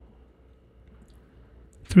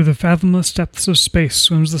Through the fathomless depths of space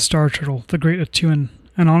swims the star turtle, the great Atuan,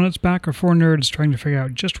 and on its back are four nerds trying to figure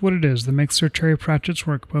out just what it is that makes their Terry Pratchett's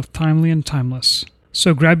work both timely and timeless.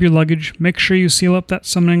 So grab your luggage, make sure you seal up that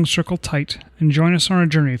summoning circle tight, and join us on our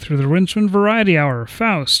journey through the Rincewind Variety Hour,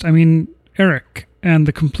 Eric, and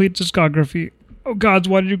the complete discography. Oh gods,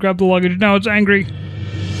 why did you grab the luggage? Now it's angry!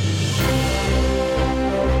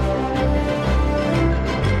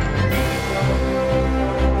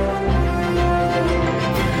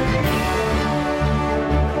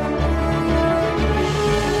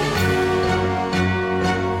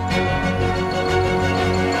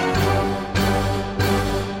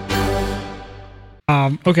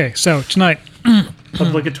 Okay, so tonight...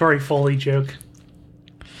 Obligatory Foley joke.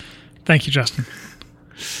 Thank you, Justin.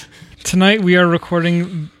 Tonight we are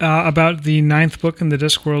recording about the 9th book in the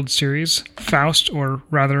Discworld series, Faust, or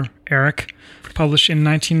rather, Eric, published in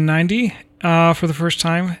 1990 for the first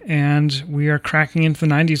time, and we are cracking into the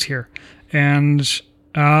 90s here. And,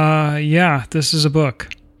 this is a book.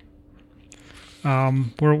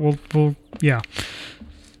 Yeah.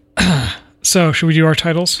 So, should we do our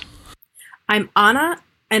titles? I'm Anna,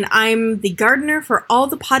 and I'm the gardener for all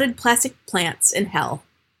the potted plastic plants in hell.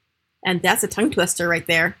 And that's a tongue twister right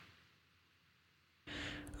there.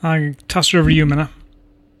 I'll toss it over to you, Minna.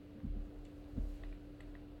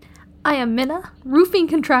 I am Minna, roofing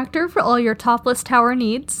contractor for all your topless tower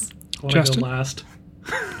needs. I want to go last.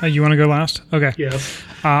 You want to go last? Okay. Yes.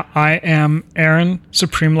 I am Aaron,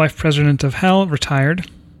 Supreme Life President of Hell,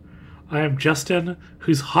 retired. I am Justin,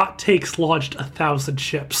 whose hot takes lodged 1,000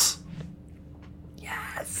 ships.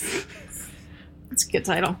 That's a good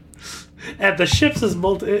title. And the ships is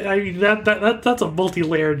that's a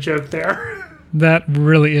multi-layered joke there. That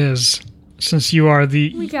really is. Since you are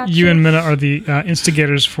you and Minna are the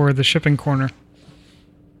instigators for the shipping corner.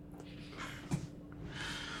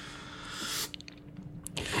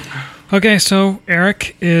 Okay, so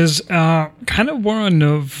Eric is kind of more a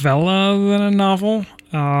novella than a novel.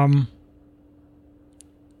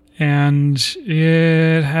 And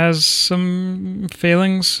it has some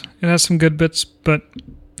failings. It has some good bits, but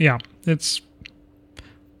yeah, it's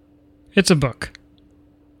a book.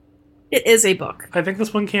 It is a book. I think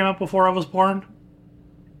this one came out before I was born.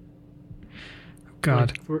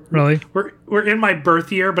 God, really? We're in my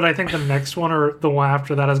birth year, but I think the next one or the one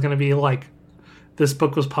after that is going to be like this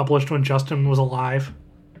book was published when Justin was alive.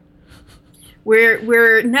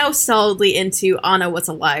 We're now solidly into Anna Was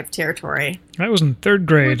Alive territory. I was in 3rd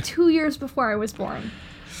grade. We're 2 years before I was born.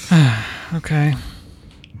 Okay.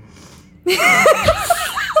 I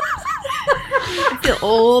feel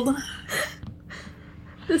old.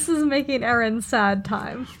 This is making Aaron sad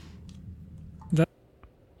time.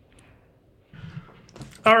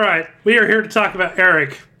 All right, we are here to talk about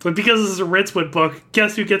Eric, but because this is a Rincewind book,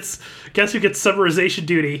 guess who gets summarization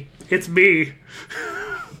duty? It's me.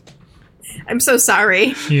 I'm so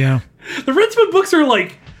sorry. Yeah. The Rincewind books are,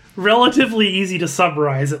 like, relatively easy to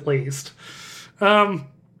summarize, at least. It's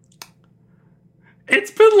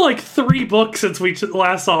been, like, 3 books since we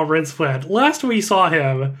last saw Rincewind. Last we saw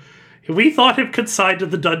him, we thought him consigned to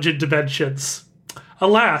the dungeon dimensions.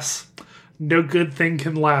 Alas, no good thing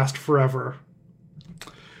can last forever.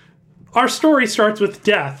 Our story starts with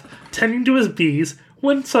Death tending to his bees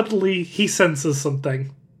when suddenly he senses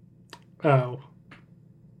something. Oh.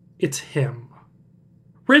 It's him.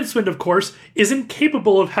 Rincewind, of course, is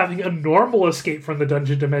incapable of having a normal escape from the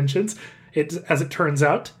dungeon dimensions, as it turns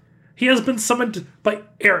out. He has been summoned by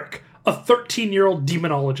Eric, a 13-year-old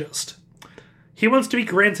demonologist. He wants to be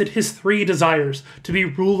granted his 3 desires, to be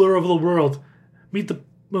ruler of the world, meet the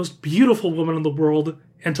most beautiful woman in the world,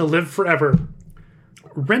 and to live forever.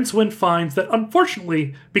 Rincewind finds that,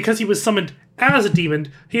 unfortunately, because he was summoned as a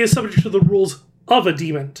demon, he is subject to the rules of a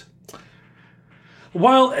demon.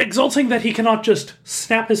 While exulting that he cannot just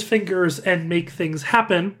snap his fingers and make things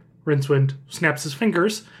happen, Rincewind snaps his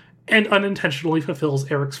fingers and unintentionally fulfills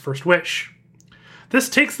Eric's first wish. This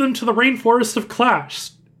takes them to the rainforest of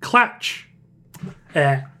Klatch.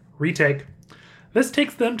 Retake. This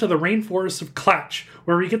takes them to the rainforest of Klatch,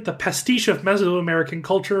 where we get the pastiche of Mesoamerican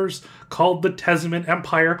cultures called the Tezeman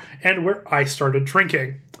Empire, and where I started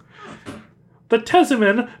drinking. The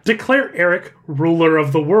Tezeman declare Eric ruler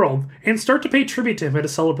of the world and start to pay tribute to him at a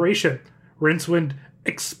celebration. Rincewind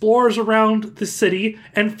explores around the city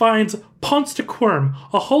and finds Ponce de Quirm,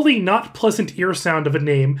 a wholly not pleasant ear sound of a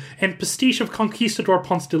name, and pastiche of Conquistador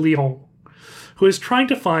Ponce de Leon, who is trying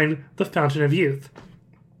to find the Fountain of Youth.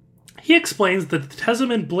 He explains that the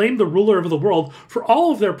Tezeman blame the ruler of the world for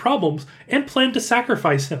all of their problems and plan to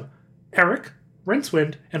sacrifice him. Eric,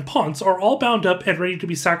 Rincewind, and Ponce are all bound up and ready to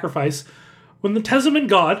be sacrificed when the Tezeman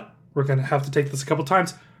god, We're going to have to take this a couple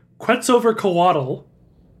times. Quetzalcoatl.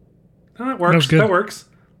 Oh, that works. That works.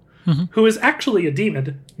 Mm-hmm. Who is actually a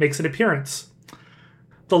demon, makes an appearance.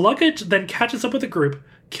 The luggage then catches up with the group,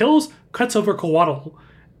 kills Quetzalcoatl,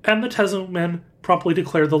 and the Tezumen promptly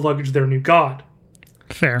declare the luggage their new god.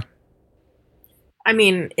 Fair. I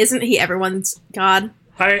mean, isn't he everyone's god?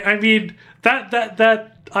 I mean,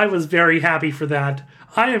 that I was very happy for that.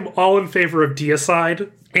 I am all in favor of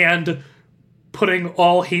deicide and putting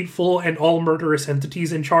all hateful and all murderous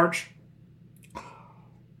entities in charge.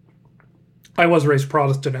 I was raised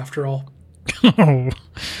Protestant, after all. Oh.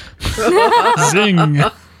 Zing.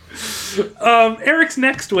 Eric's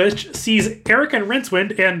next wish sees Eric and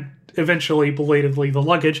Rincewind, and eventually, belatedly, the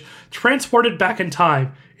luggage, transported back in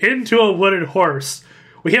time into a wooden horse.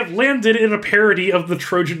 We have landed in a parody of the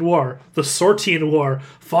Trojan War, the Sortian War,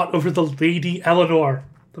 fought over the Lady Eleanor,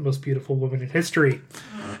 the most beautiful woman in history.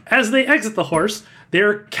 As they exit the horse, they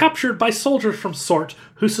are captured by soldiers from Sort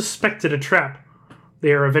who suspected a trap.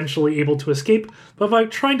 They are eventually able to escape, but by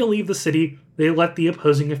trying to leave the city, they let the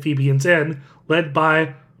opposing Ephebians in, led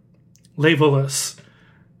by Levolus,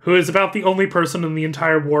 who is about the only person in the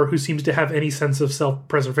entire war who seems to have any sense of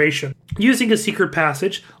self-preservation. Using a secret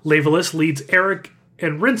passage, Levolus leads Eric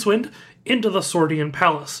and Rincewind into the Sordian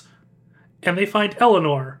palace, and they find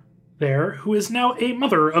Eleanor there, who is now a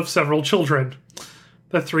mother of several children.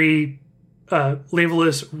 The three,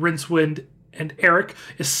 Levolus, Rincewind, and Eric,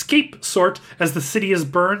 escape Sort as the city is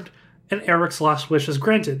burned, and Eric's last wish is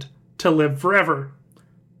granted, to live forever.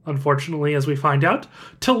 Unfortunately, as we find out,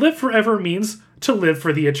 to live forever means to live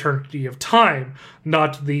for the eternity of time,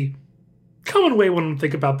 not the common way one would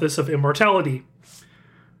think about this of immortality.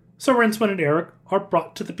 So Rincewind and Eric are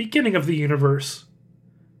brought to the beginning of the universe,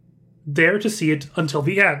 there to see it until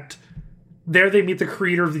the end. There they meet the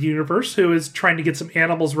creator of the universe, who is trying to get some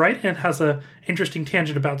animals right and has an interesting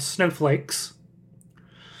tangent about snowflakes.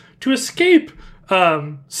 To escape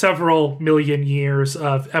several million years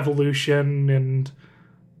of evolution and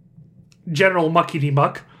general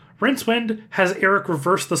muckety-muck, Rincewind has Eric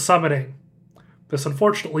reverse the summoning. This,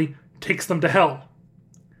 unfortunately, takes them to Hell.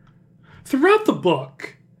 Throughout the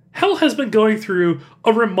book, Hell has been going through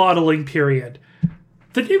a remodeling period.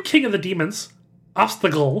 The new king of the demons,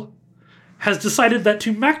 Ostagul, has decided that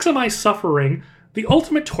to maximize suffering, the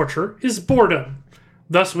ultimate torture is boredom.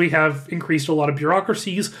 Thus, we have increased a lot of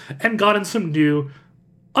bureaucracies and gotten some new,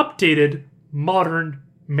 updated, modern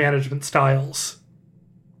management styles.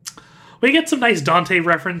 We get some nice Dante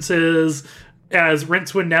references as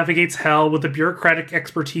Rincewind navigates Hell with the bureaucratic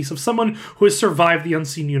expertise of someone who has survived the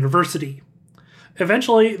Unseen University.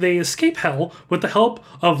 Eventually, they escape Hell with the help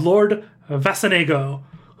of Lord Vasanego,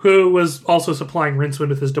 who was also supplying Rincewind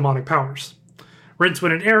with his demonic powers.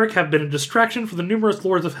 Rincewind and Eric have been a distraction for the numerous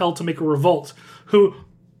lords of Hell to make a revolt, who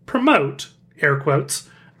promote, air quotes,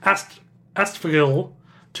 Astfagil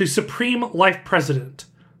to Supreme Life President,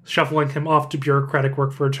 shuffling him off to bureaucratic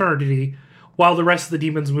work for eternity, while the rest of the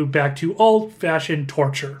demons move back to old-fashioned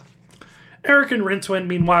torture. Eric and Rincewind,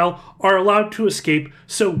 meanwhile, are allowed to escape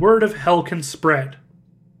so word of Hell can spread.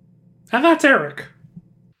 And that's Eric.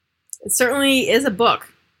 It certainly is a book.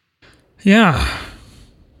 Yeah.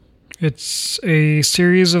 It's a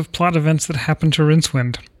series of plot events that happen to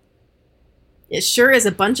Rincewind. It sure is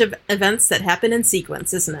a bunch of events that happen in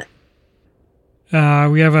sequence, isn't it?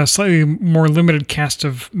 We have a slightly more limited cast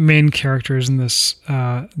of main characters in this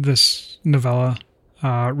novella.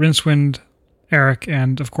 Rincewind, Eric,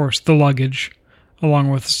 and, of course, the luggage, along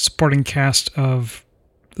with a supporting cast of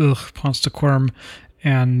Ponce de Quirm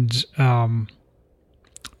and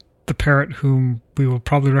the parrot, whom we will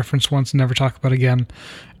probably reference once and never talk about again,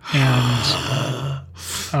 and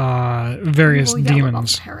various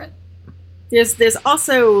demons. Parrot. There's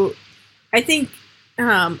also, I think,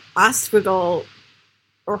 Ostwiggle,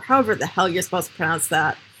 or however the hell you're supposed to pronounce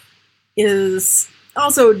that, is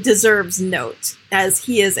also deserves note, as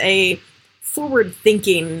he is a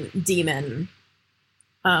forward-thinking demon,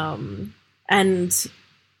 and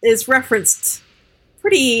is referenced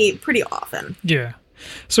pretty often. Yeah.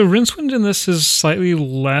 So Rincewind in this is slightly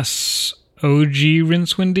less OG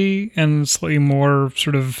Rincewindy and slightly more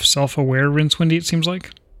sort of self-aware Rincewindy, it seems like.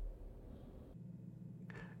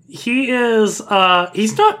 He is,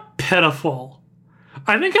 he's not pitiful.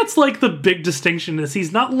 I think that's, like, the big distinction is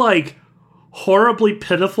he's not, like, horribly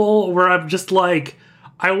pitiful where I'm just like,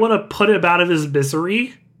 I want to put him out of his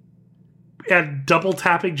misery and double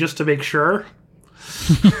tapping just to make sure.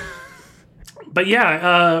 But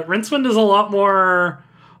yeah, Rincewind is a lot more,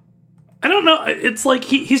 I don't know, it's like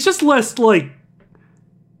he's just less, like,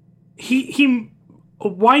 he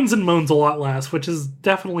whines and moans a lot less, which is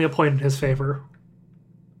definitely a point in his favor.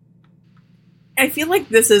 I feel like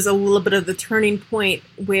this is a little bit of the turning point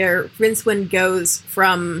where Rincewind goes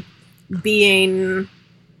from being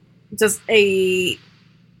just a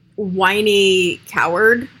whiny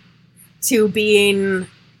coward to being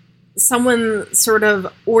someone sort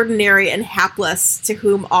of ordinary and hapless to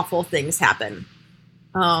whom awful things happen.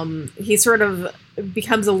 He sort of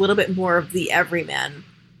becomes a little bit more of the everyman.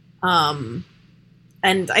 And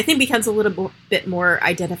I think becomes a little bit more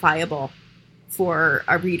identifiable for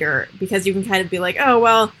a reader, because you can kind of be like, oh,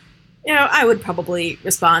 well, I would probably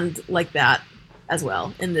respond like that as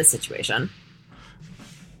well in this situation.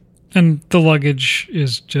 And the luggage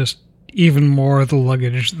is just even more the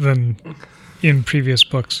luggage than in previous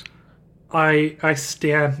books. I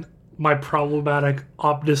stand my problematic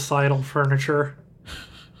omnicidal furniture.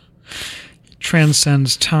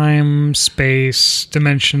 Transcends time, space,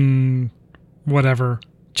 dimension, whatever,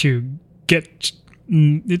 to get...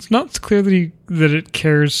 It's not clear that it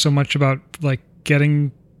cares so much about, like,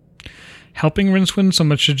 helping Rincewind so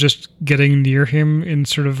much as just getting near him in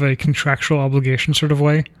sort of a contractual obligation sort of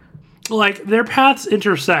way. Like, their paths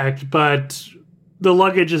intersect, but the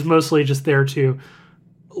luggage is mostly just there to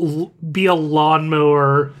be a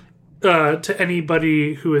lawnmower to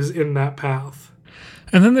anybody who is in that path.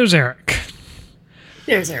 And then there's Eric.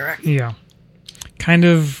 There's Eric. Yeah. Kind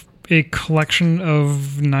of a collection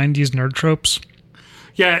of 90s nerd tropes.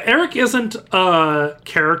 Yeah, Eric isn't a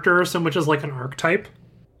character so much as like an archetype.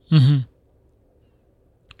 Mm-hmm.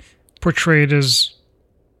 Portrayed as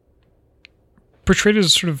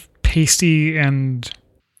sort of pasty and...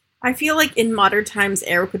 I feel like in modern times,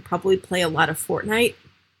 Eric would probably play a lot of Fortnite.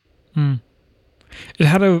 It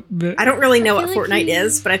had a... I don't really know what like Fortnite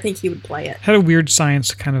is, but I think he would play it. Had a weird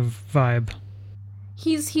science kind of vibe.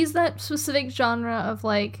 He's that specific genre of,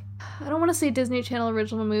 like, I don't want to say Disney Channel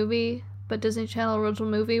original movie, but Disney Channel original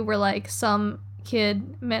movie where, like, some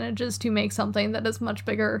kid manages to make something that is much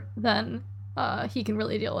bigger than he can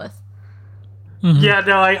really deal with. Mm-hmm. Yeah,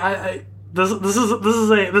 no, this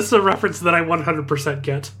is a reference that I 100%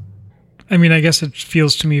 get. I mean, I guess it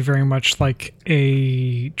feels to me very much like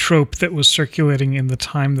a trope that was circulating in the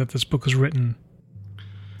time that this book was written.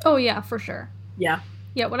 Oh, yeah, for sure. Yeah.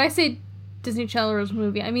 Yeah, when I say Disney Channel original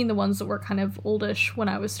movie, I mean the ones that were kind of oldish when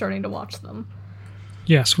I was starting to watch them.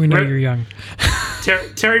 Yes, we know Right. You're young.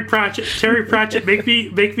 Terry Pratchett, make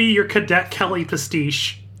me your Cadet Kelly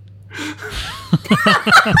pastiche.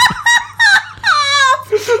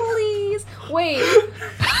 Please! Wait.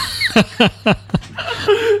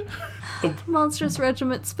 Monstrous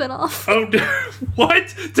Regiment spinoff. Oh, no.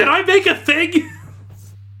 What? Did I make a thing?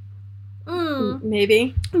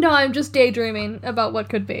 Maybe. No, I'm just daydreaming about what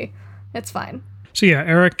could be. It's fine. So yeah,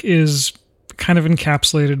 Eric is kind of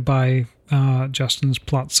encapsulated by Justin's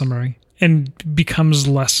plot summary and becomes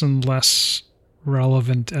less and less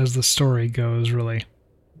relevant as the story goes, really.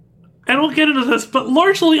 And we'll get into this, but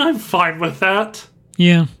largely I'm fine with that.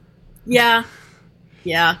 Yeah. Yeah.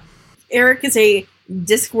 Yeah. Eric is a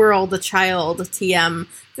Discworld child TM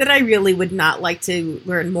that I really would not like to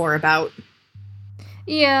learn more about.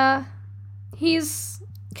 Yeah. He's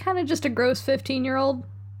kind of just a gross 15-year-old.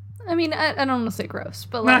 I mean, I don't want to say gross,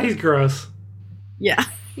 but Nah, like... he's gross. Yeah.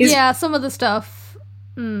 Yeah, some of the stuff.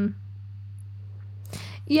 Yeah,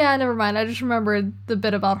 never mind. I just remembered the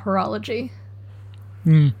bit about horology.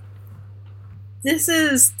 This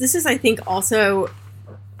is I think also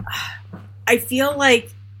I feel like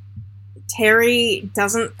Terry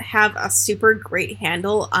doesn't have a super great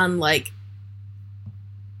handle on like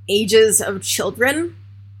ages of children,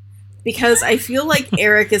 because I feel like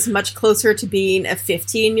Eric is much closer to being a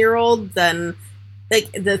 15-year-old than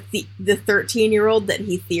like the 13-year-old that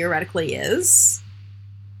he theoretically is.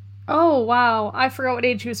 Oh, wow. I forgot what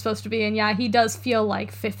age he was supposed to be, and yeah, he does feel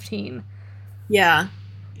like 15. Yeah.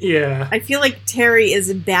 Yeah. I feel like Terry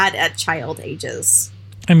is bad at child ages.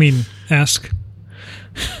 I mean, ask.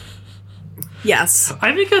 Yes.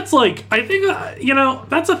 I think that's like,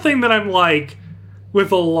 that's a thing that I'm like,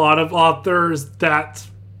 with a lot of authors, that's,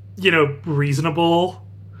 reasonable.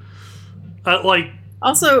 Like...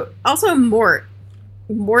 Also Mort.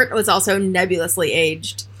 Mort was also nebulously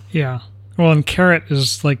aged. Yeah. Well, and Carrot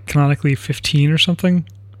is like canonically 15 or something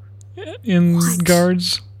in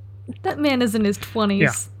Guards. That man is in his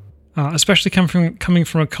 20s. Yeah. Especially coming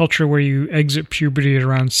from a culture where you exit puberty at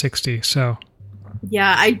around 60, so...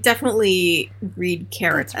 Yeah, I definitely read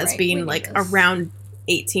Carrot That's as right, being we like knew this. around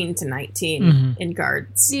 18 to 19 in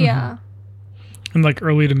Guards. Yeah. And like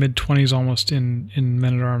early to mid-20s almost in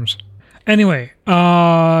Men-at-Arms. Anyway,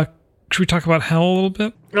 should we talk about Hell a little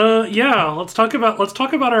bit? Yeah, let's talk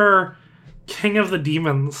about our King of the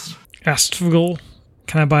Demons. Astvigel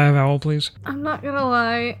Can I buy a vowel, please? I'm not gonna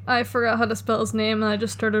lie, I forgot how to spell his name, and I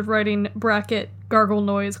just started writing bracket, gargle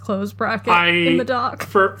noise, close bracket in the doc.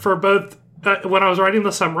 For both, when I was writing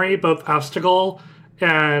the summary, both Astigal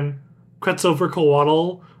and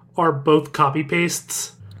Quetzalcoatl are both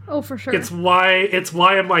copy-pastes. Oh, for sure. It's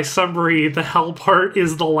why in my summary, the hell part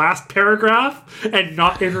is the last paragraph and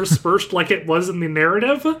not interspersed like it was in the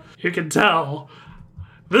narrative. You can tell.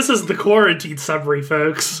 This is the quarantine summary,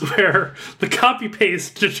 folks, where the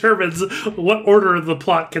copy-paste determines what order the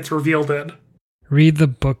plot gets revealed in. Read the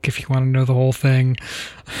book if you want to know the whole thing.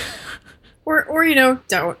 Or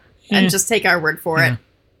don't. And just take our word for it.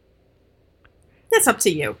 That's up to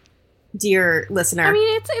you, dear listener. I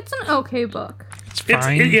mean, it's an okay book. It's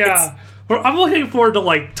fine. I'm looking forward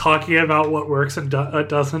to, talking about what works and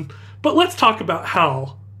doesn't. But let's talk about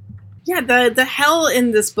hell. Yeah, the hell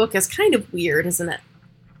in this book is kind of weird, isn't it?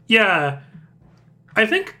 Yeah. I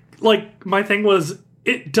think, my thing was,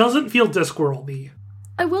 it doesn't feel Discworld-y.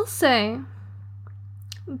 I will say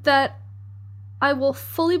that I will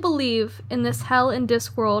fully believe in this hell in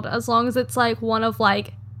Discworld as long as it's, one of,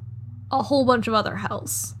 a whole bunch of other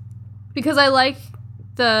hells. Because I like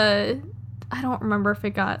I don't remember if it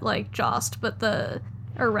got, jossed, but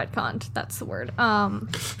or retconned, that's the word. The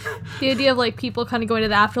idea of, people kind of going to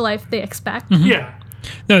the afterlife they expect. Mm-hmm. Yeah.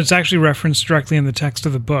 No, it's actually referenced directly in the text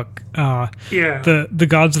of the book. The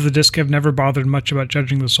gods of the disc have never bothered much about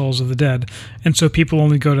judging the souls of the dead, and so people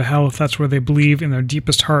only go to hell if that's where they believe in their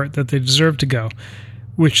deepest heart that they deserve to go,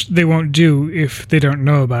 which they won't do if they don't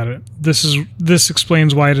know about it. This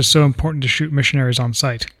explains why it is so important to shoot missionaries on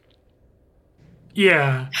sight.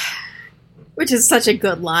 Yeah. Which is such a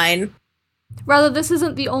good line. Rather, this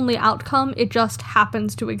isn't the only outcome, it just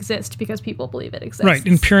happens to exist because people believe it exists. Right.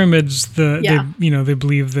 In pyramids, they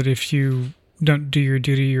believe that if you don't do your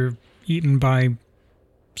duty, you're eaten by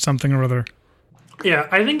something or other. Yeah,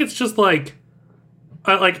 I think it's just I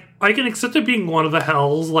can accept it being one of the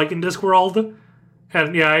hells, in Discworld.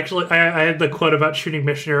 And yeah, actually, I had the quote about shooting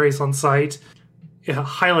missionaries on sight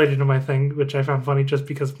highlighted in my thing, which I found funny just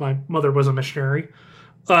because my mother was a missionary.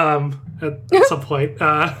 At some point.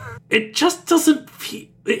 It just doesn't feel...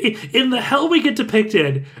 In the hell we get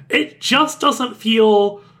depicted, it just doesn't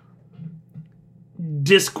feel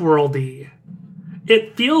Discworld-y.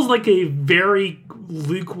 It feels like a very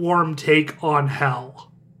lukewarm take on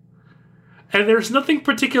hell. And there's nothing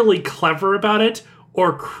particularly clever about it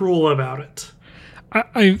or cruel about it.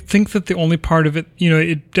 I think that the only part of it,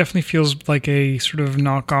 it definitely feels like a sort of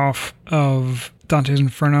knockoff of Dante's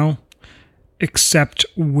Inferno, except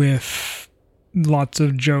with lots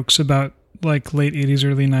of jokes about late 80s,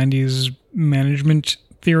 early 90s management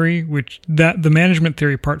theory, which the management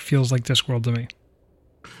theory part feels like Discworld to me.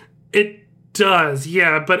 It does,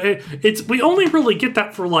 yeah, but it's we only really get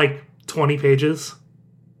that for 20 pages.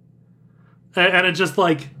 And it's just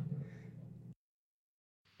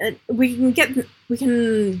we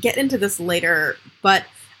can get into this later, but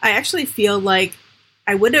I actually feel like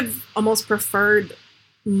I would have almost preferred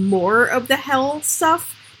more of the hell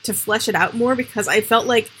stuff to flesh it out more, because I felt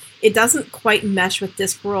like it doesn't quite mesh with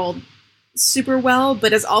Discworld super well,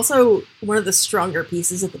 but is also one of the stronger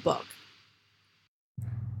pieces of the book.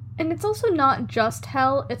 And it's also not just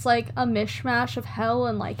hell, it's a mishmash of hell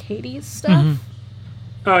and Hades stuff.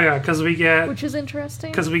 Mm-hmm. Oh yeah, which is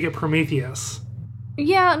interesting. Because we get Prometheus.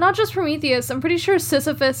 Yeah, not just Prometheus. I'm pretty sure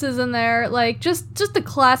Sisyphus is in there. Just the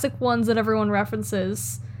classic ones that everyone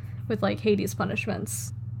references with Hades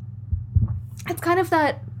punishments. It's kind of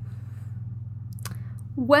that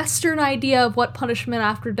Western idea of what punishment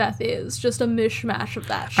after death is, just a mishmash of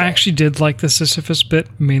that shit. I actually did like the Sisyphus bit,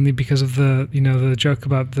 mainly because of the joke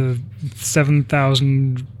about the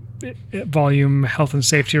 7,000 volume health and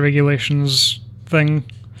safety regulations thing.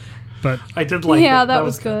 But I did like that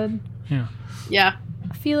was good. Yeah.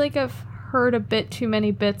 I feel like I've heard a bit too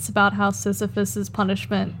many bits about how Sisyphus's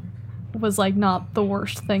punishment was not the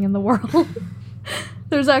worst thing in the world.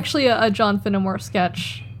 There's actually a John Finnemore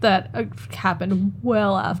sketch that happened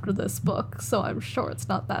well after this book, so I'm sure it's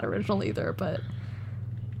not that original either, but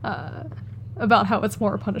about how it's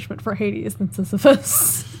more a punishment for Hades than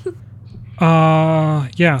Sisyphus.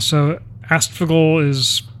 Yeah, so Astfagel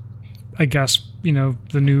is, I guess,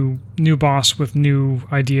 the new boss with new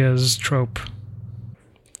ideas trope.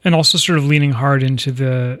 And also sort of leaning hard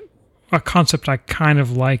into a concept I kind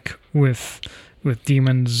of like with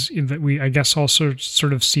demons that we, I guess, also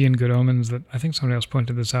sort of see in Good Omens, that I think somebody else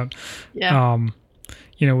pointed this out. Yeah.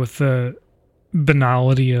 With the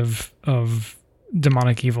banality of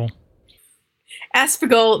demonic evil.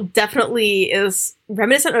 Asphodel definitely is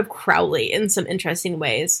reminiscent of Crowley in some interesting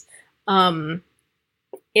ways. In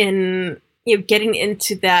getting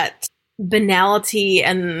into that banality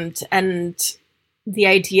and the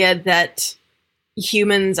idea that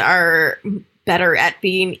humans are better at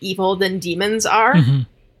being evil than demons are. Mm-hmm.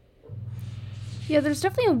 Yeah, there's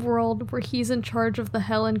definitely a world where he's in charge of the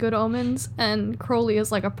Hell and Good Omens, and Crowley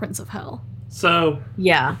is like a prince of hell. So,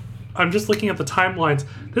 yeah. I'm just looking at the timelines.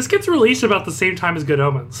 This gets released about the same time as Good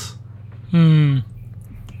Omens. Interesting.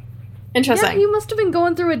 Yeah, he must have been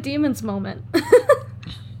going through a demons moment.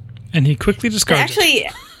 And he quickly discards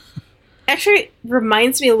it. Actually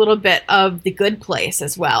reminds me a little bit of The Good Place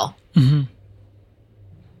as well. Mm-hmm.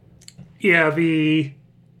 Yeah, the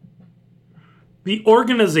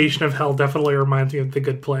organization of hell definitely reminds me of The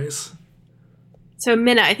Good Place. So,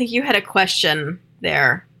 Minna, I think you had a question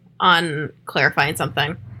there on clarifying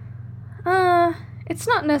something. It's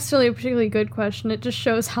not necessarily a particularly good question. It just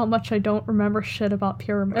shows how much I don't remember shit about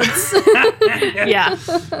pyramids. Yeah.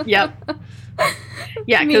 Yep.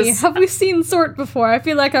 Yeah, Me, have we seen Sort before? I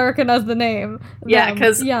feel like I recognize the name. Yeah,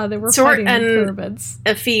 because they were Sort fighting and in pyramids.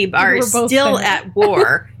 Ephebe are still at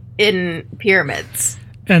war in pyramids.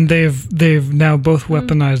 And they've now both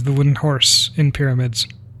weaponized the wooden horse in pyramids.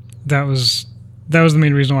 That was the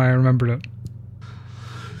main reason why I remembered it.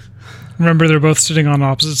 Remember, they're both sitting on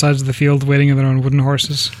opposite sides of the field, waiting on their own wooden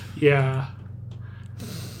horses. Yeah.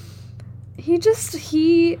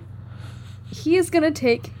 He is gonna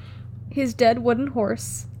take his dead wooden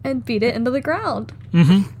horse and beat it into the ground.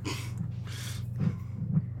 Mm-hmm.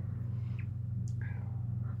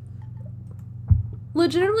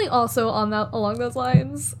 Legitimately, also along those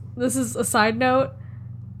lines, this is a side note.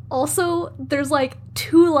 Also, there's like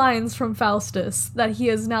 2 lines from Faustus that he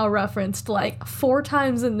has now referenced like 4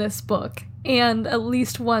 times in this book, and at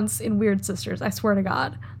least once in Weird Sisters, I swear to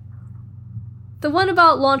God. The one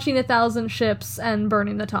about launching 1,000 ships and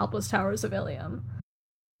burning the topless towers of Ilium.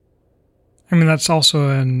 I mean, that's also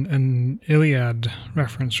an Iliad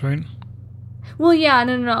reference, right? Well, yeah,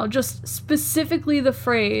 no, just specifically the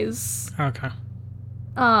phrase. Okay.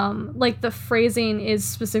 Like the phrasing is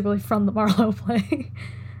specifically from the Marlowe play,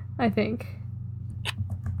 I think.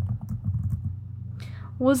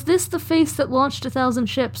 Was this the face that launched 1,000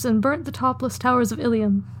 ships and burnt the topless towers of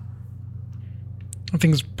Ilium? I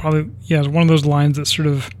think it's probably, it's one of those lines that sort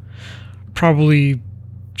of probably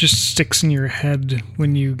just sticks in your head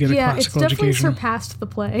when you get a classical education. Yeah, it's definitely surpassed the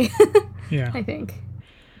play. Yeah. I think.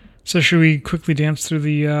 So should we quickly dance through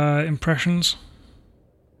the impressions?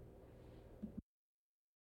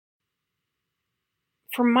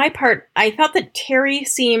 For my part, I thought that Terry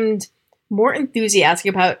seemed more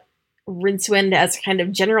enthusiastic about Rincewind as kind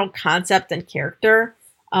of general concept and character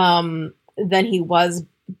than he was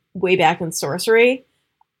way back in Sorcery.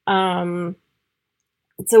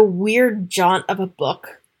 It's a weird jaunt of a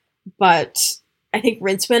book, but I think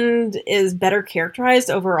Rincewind is better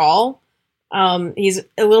characterized overall. He's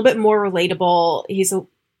a little bit more relatable.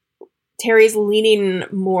 Terry's leaning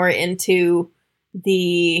more into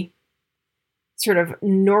the sort of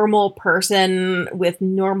normal person with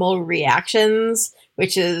normal reactions,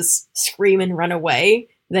 which is scream and run away,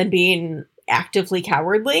 than being actively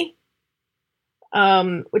cowardly,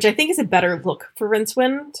 which I think is a better look for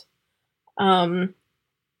Rincewind. And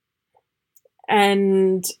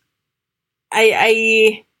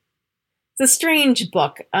it's a strange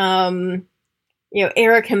book. Eric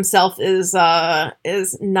himself is not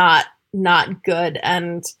good,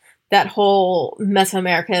 and that whole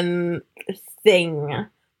Mesoamerican thing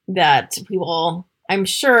that we will, I'm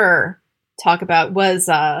sure, talk about was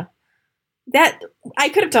that I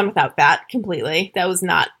could have done without that completely. That was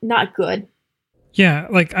not good. Yeah,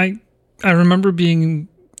 like I remember being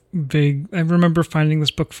vague. I remember finding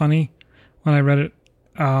this book funny when I read it.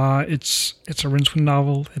 It's a Rincewind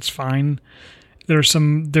novel. It's fine. There are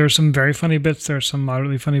some very funny bits. There are some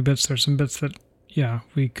moderately funny bits. There are some bits that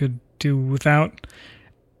we could do without.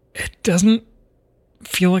 It doesn't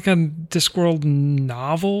feel like a Discworld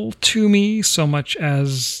novel to me so much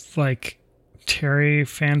as like Terry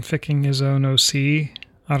fanficking his own OC.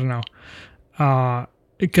 I don't know.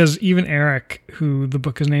 Because even Eric, who the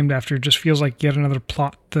book is named after, just feels like yet another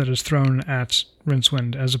plot that is thrown at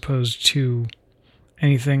Rincewind as opposed to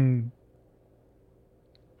anything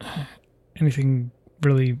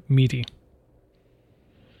really meaty.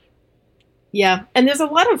 Yeah, and there's a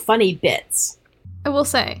lot of funny bits. I will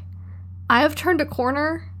say, I have turned a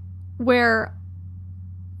corner where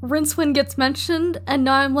Rincewind gets mentioned, and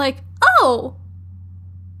now I'm like, oh,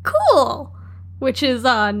 cool! Which is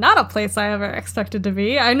not a place I ever expected to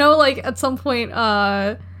be. I know, like, at some point,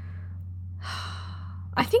 I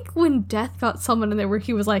think when Death got summoned in there where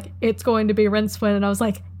he was like, it's going to be Rincewind, and I was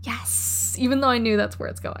like, yes! Even though I knew that's where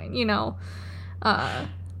it's going, you know?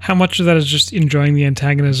 How much of that is just enjoying the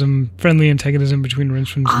friendly antagonism between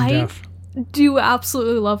Rincewind and Death? Do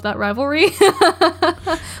absolutely love that rivalry.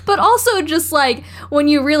 But also just like when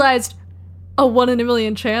you realized a 1 in a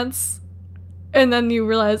million chance, and then you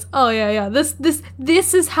realize, oh yeah, this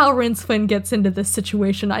is how Rincewind gets into this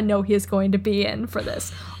situation I know he is going to be in for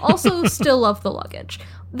this. Also, still love the luggage.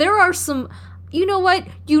 There are some, you know what?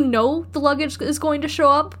 You know the luggage is going to show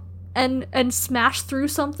up and smash through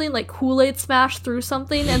something, like Kool-Aid smash through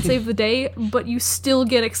something and save the day, but you still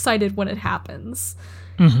get excited when it happens.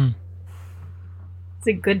 Mm-hmm. It's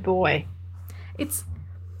a good boy. It's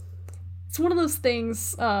one of those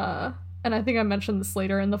things, and I think I mentioned this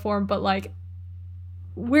later in the forum, but like,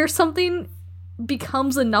 where something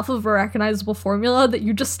becomes enough of a recognizable formula that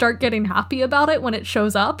you just start getting happy about it when it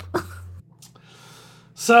shows up.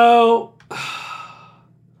 So,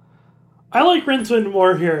 I like Rincewind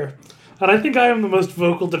more here. And I think I am the most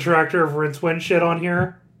vocal detractor of Rincewind shit on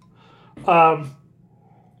here. I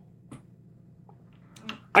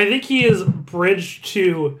think he is bridged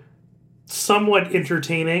to somewhat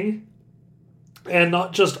entertaining and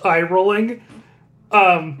not just eye-rolling.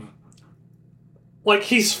 Like,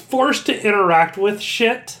 he's forced to interact with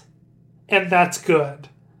shit, and that's good.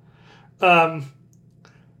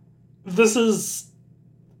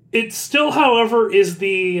 It still, however, is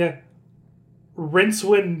the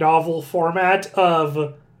Rincewind novel format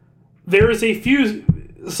of there is a few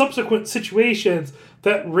subsequent situations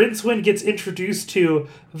that Rincewind gets introduced to,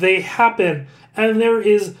 they happen, and there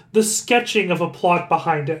is the sketching of a plot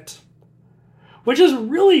behind it. Which is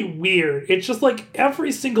really weird. It's just like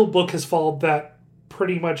every single book has followed that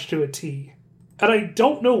pretty much to a T. And I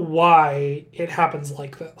don't know why it happens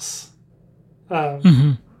like this.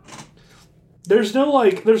 There's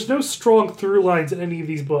no strong through lines in any of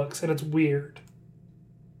these books, and it's weird.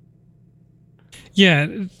 Yeah,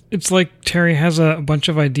 it's like Terry has a bunch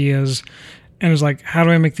of ideas and is like, how do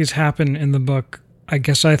I make these happen in the book? I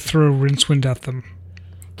guess I throw Rincewind at them.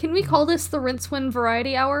 Can we call this the Rincewind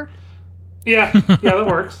Variety Hour? Yeah, that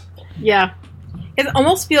works. Yeah. It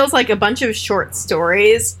almost feels like a bunch of short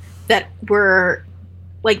stories that were,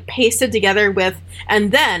 like, pasted together with,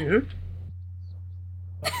 and then...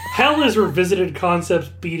 Hell is revisited concepts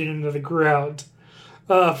beaten into the ground.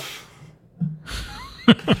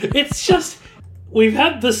 It's just... We've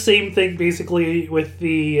had the same thing, basically, with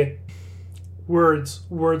the words.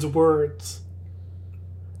 Words. Words.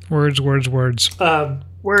 We've seen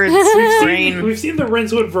the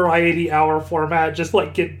Rincewind Variety Hour format just,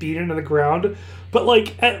 like, get beaten into the ground. But,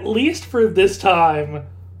 like, at least for this time,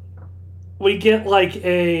 we get, like,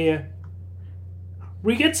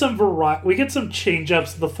 we get some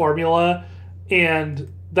change-ups to the formula,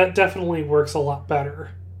 and that definitely works a lot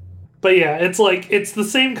better. But yeah, it's like, it's the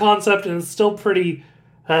same concept, and it's still pretty,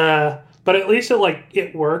 but at least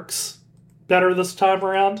it works better this time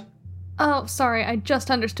around. Oh, sorry, I just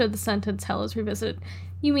understood the sentence, hell is revisited.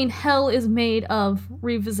 You mean hell is made of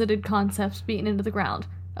revisited concepts beaten into the ground.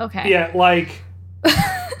 Okay. Yeah, like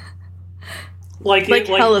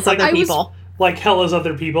hell is other people. Like hell is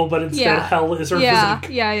other people, but instead hell is revisited.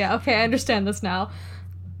 Yeah, okay, I understand this now.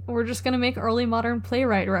 We're just gonna make early modern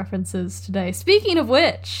playwright references today. Speaking of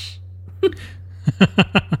which...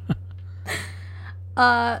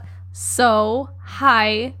 Hi.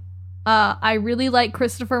 I really like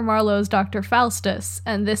Christopher Marlowe's Dr. Faustus,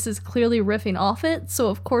 and this is clearly riffing off it, so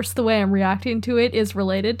of course the way I'm reacting to it is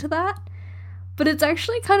related to that. But it's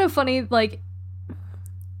actually kind of funny, like,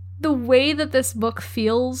 the way that this book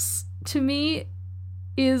feels to me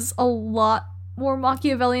is a lot more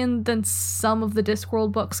Machiavellian than some of the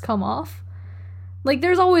Discworld books come off. Like,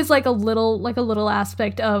 there's always a little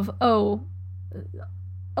aspect of, oh,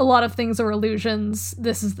 a lot of things are illusions,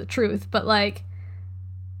 this is the truth, but like,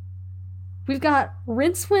 we've got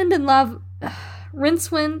Rincewind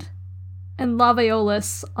and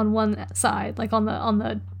Laviolis on one side, like on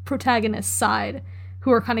the protagonist side,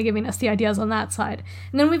 who are kind of giving us the ideas on that side.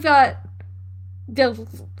 And then we've got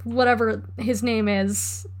whatever his name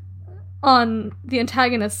is on the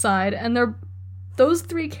antagonist side, and those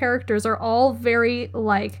three characters are all very,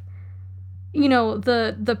 like, you know,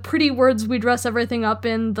 the pretty words we dress everything up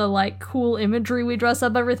in, the, like, cool imagery we dress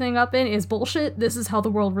up everything up in is bullshit. This is how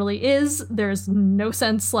the world really is. There's no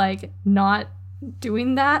sense, like, not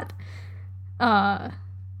doing that. Or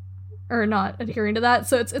not adhering to that.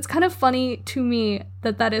 So it's kind of funny to me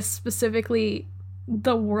that is specifically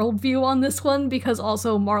the worldview on this one, because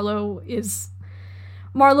also Marlowe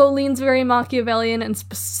leans very Machiavellian, and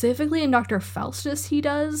specifically in Dr. Faustus he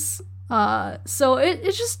does. So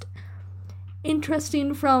it's just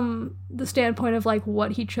interesting from the standpoint of, like,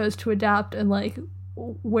 what he chose to adapt and, like,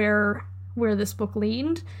 where where this book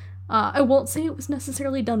leaned. I won't say it was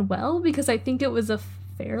necessarily done well, because I think it was a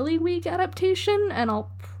fairly weak adaptation, and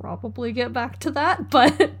I'll probably get back to that,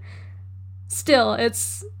 but still,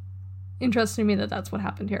 it's interesting to me that that's what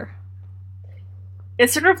happened here.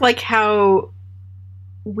 It's sort of like how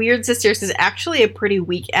Weird Sisters is actually a pretty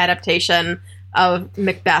weak adaptation of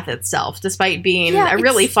Macbeth itself, despite being a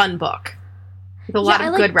really fun book with a lot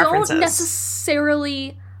of good references. I don't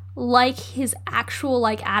necessarily like his actual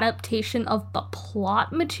adaptation of the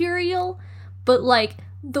plot material, but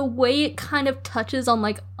the way it kind of touches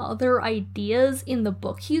on other ideas in the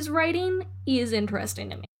book he's writing is interesting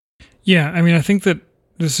to me. Yeah, I mean, I think that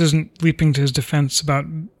this isn't leaping to his defense about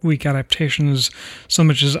weak adaptations so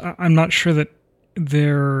much as I'm not sure that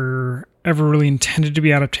they're ever really intended to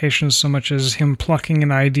be adaptations so much as him plucking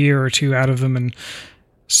an idea or two out of them and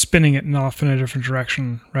spinning it off in a different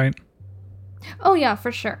direction, right? Oh yeah,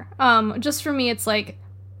 for sure. Just for me, it's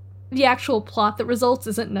the actual plot that results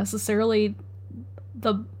isn't necessarily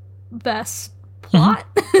the best plot.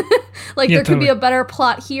 There could be a better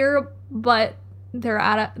plot here, but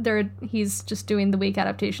he's just doing the weak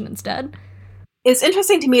adaptation instead. It's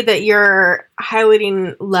interesting to me that you're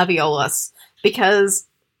highlighting Leviolus, because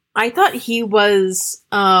I thought he was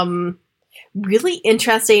really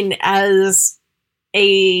interesting as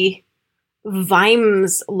a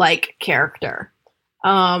Vimes-like character.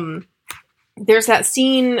 There's that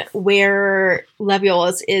scene where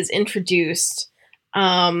Leviolus is introduced,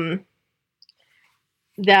 that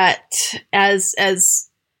as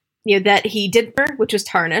that he did, which was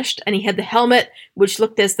tarnished, and he had the helmet, which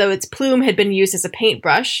looked as though its plume had been used as a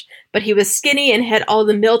paintbrush, but he was skinny and had all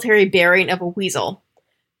the military bearing of a weasel.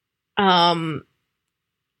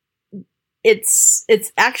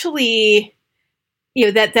 It's actually,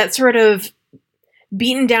 that sort of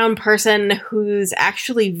beaten down person who's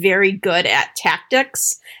actually very good at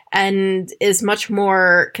tactics and is much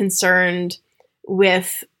more concerned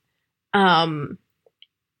with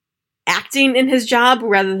acting in his job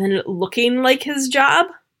rather than looking like his job.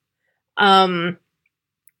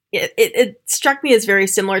 It struck me as very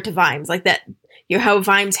similar to Vimes, like that, how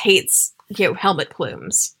Vimes hates, helmet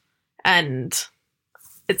plumes and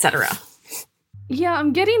etc. Yeah,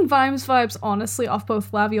 I'm getting Vimes vibes, honestly, off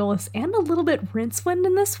both Laviolus and a little bit Rincewind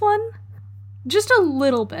in this one. Just a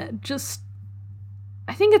little bit.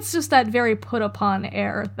 I think it's just that very put upon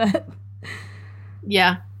air that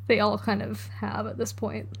they all kind of have at this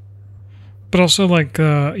point. But also, I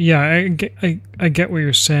get what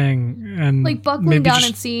you're saying, and buckling down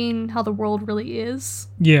and seeing how the world really is.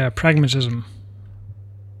 Yeah, pragmatism.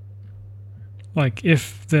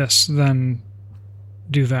 If this, then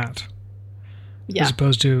do that. Yeah. As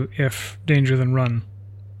opposed to if danger, then run.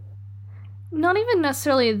 Not even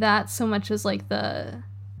necessarily that so much as because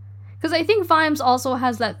I think Vimes also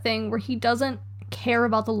has that thing where he doesn't care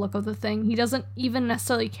about the look of the thing. He doesn't even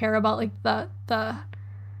necessarily care about the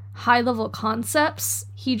high level concepts.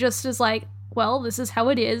 He just is well, this is how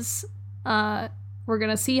it is. We're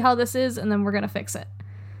gonna see how this is, and then we're gonna fix it.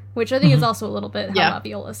 Which I think is also a little bit how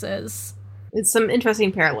Laviolus is. It's some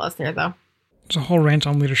interesting parallels there, though. There's a whole rant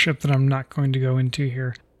on leadership that I'm not going to go into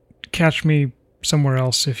here. Catch me somewhere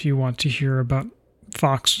else if you want to hear about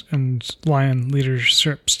Fox and Lion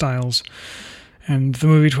leadership styles and the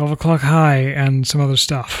movie 12 O'Clock High and some other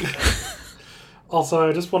stuff. Also,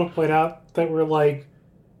 I just want to point out that we're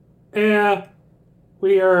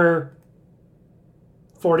we are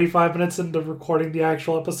 45 minutes into recording the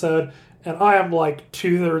actual episode, and I am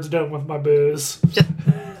 2/3 done with my booze.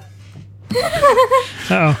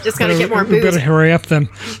 Uh-oh. Just gotta get more booze. We better hurry up then.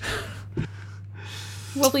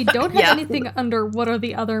 Well, we don't have anything under what are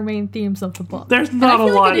the other main themes of the book. There's not a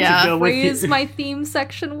lot to go with. I phrase my theme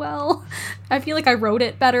section well. I feel like I wrote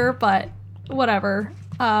it better, but whatever.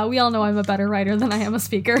 We all know I'm a better writer than I am a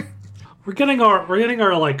speaker. We're getting our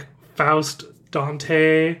Faust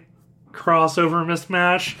Dante crossover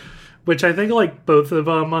mismatch, which I think both of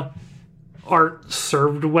them aren't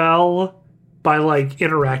served well by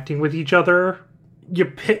interacting with each other.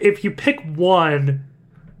 If you pick one,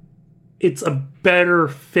 it's a better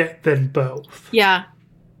fit than both. Yeah.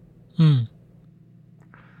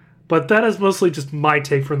 But that is mostly just my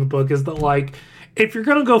take from the book, is that if you're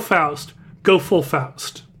gonna go Faust, go full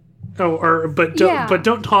Faust. But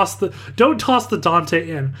don't toss the Dante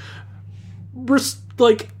in.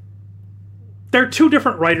 They're two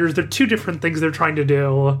different writers. They're two different things they're trying to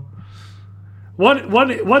do.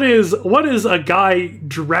 What is a guy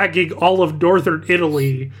dragging all of northern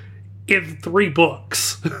Italy in 3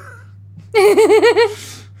 books?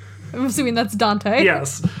 I'm assuming that's Dante.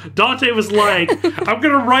 Yes. Dante was I'm going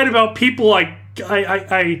to write about people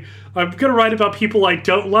I'm gonna write about people I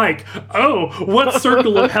don't like. Oh, what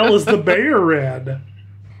circle of hell is the mayor in?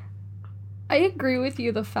 I agree with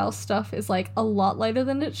you. The Faust stuff is like a lot lighter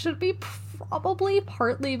than it should be. Probably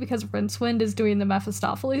partly because Rincewind is doing the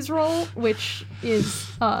Mephistopheles role, which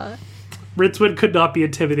is Rincewind could not be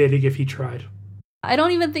intimidating if he tried. I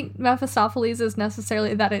don't even think Mephistopheles is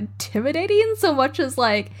necessarily that intimidating so much as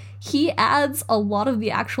like he adds a lot of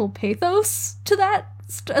the actual pathos to that,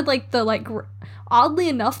 oddly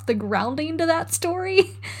enough, the grounding to that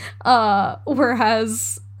story.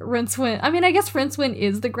 Whereas Rincewind, I mean, I guess Rincewind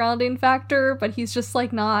is the grounding factor, but he's just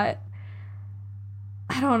like not.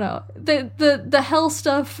 I don't know. The hell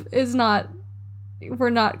stuff is not.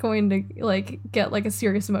 We're not going to like get like a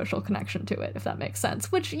serious emotional connection to it, if that makes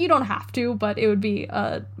sense. Which you don't have to, but it would be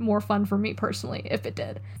more fun for me personally if it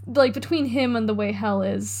did. Like between him and the way hell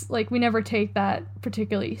is, like we never take that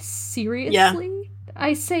particularly seriously. Yeah.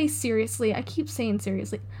 I say seriously. I keep saying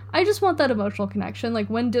seriously. I just want that emotional connection. Like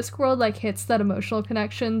when Discworld like hits that emotional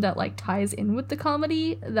connection that like ties in with the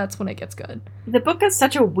comedy, that's when it gets good. The book has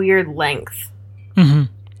such a weird length. Mm-hmm.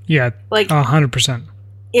 Yeah, like 100%.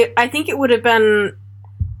 I think it would have been,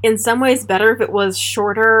 in some ways, better if it was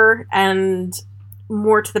shorter and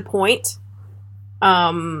more to the point.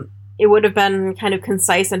 It would have been kind of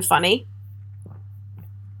concise and funny,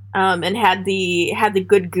 and had the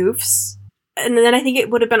good goofs. And then I think it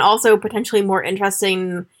would have been also potentially more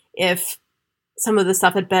interesting if some of the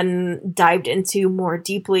stuff had been dived into more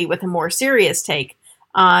deeply with a more serious take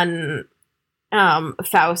on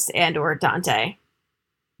Faust and or Dante.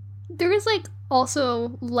 There is like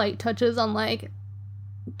also light touches on like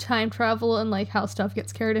time travel and like how stuff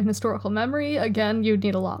gets carried in historical memory. Again, you'd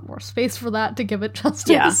need a lot more space for that to give it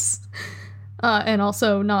justice. Yeah. And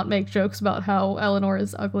also not make jokes about how Eleanor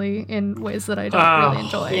is ugly in ways that I don't really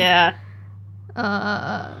enjoy. Yeah.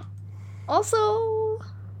 Also...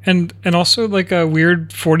 And also like a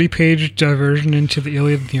weird 40-page diversion into the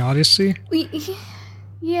Iliad and the Odyssey.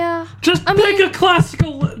 Yeah. Just pick a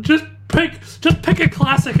classical... Just pick a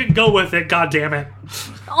classic and go with it, goddammit.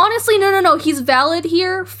 Honestly, no. He's valid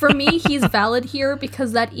here. For me, he's valid here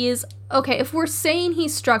because that is... Okay, if we're saying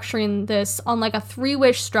he's structuring this on like a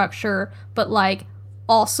three-wish structure, but like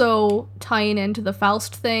also tying into the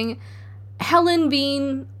Faust thing, Helen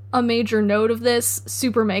being a major node of this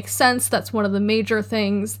super makes sense. That's one of the major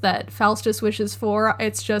things that Faustus wishes for.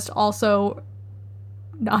 It's just also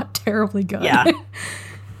not terribly good. Yeah.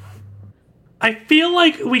 I feel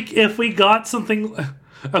like if we got something...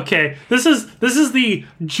 Okay, this is the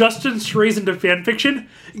Justin strays into fanfiction.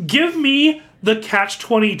 Give me the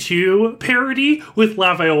Catch-22 parody with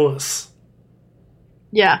Laviolus.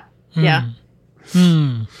 Yeah. Yeah.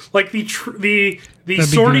 Like the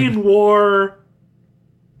Sordian War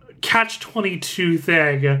Catch-22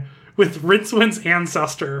 thing with Rincewind's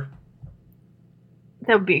ancestor.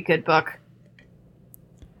 That would be a good book.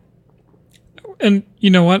 And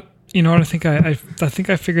you know what? I think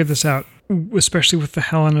I figured this out, especially with the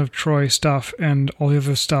Helen of Troy stuff and all the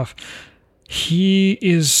other stuff. He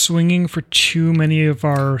is swinging for too many of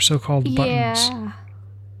our so-called buttons.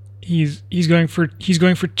 Yeah. He's going for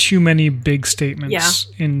too many big statements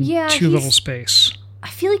in too little space. I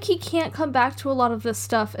feel like he can't come back to a lot of this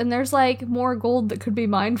stuff, and there's like more gold that could be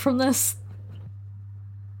mined from this.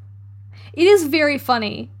 It is very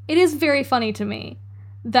funny. It is very funny to me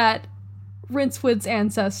that Rincewood's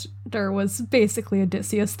ancestor was basically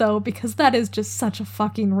Odysseus, though, because that is just such a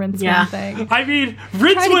fucking Rincewood thing. I mean,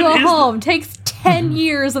 Rincewood try to go home takes 10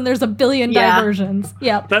 years and there's a billion diversions.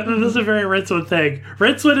 Yep. That is a very Rincewood thing.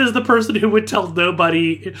 Rincewood is the person who would tell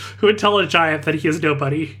a giant that he is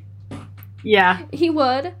nobody. Yeah. He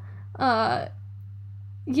would.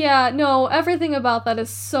 Yeah, no, everything about that is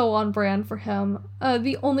so on brand for him.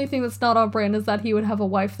 The only thing that's not on brand is that he would have a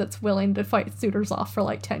wife that's willing to fight suitors off for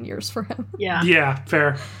like 10 years for him. Yeah. Yeah,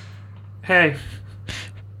 fair. Hey.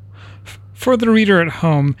 For the reader at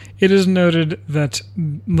home, it is noted that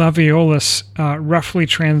Laviolus roughly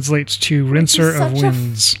translates to rinser of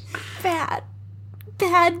winds. Bad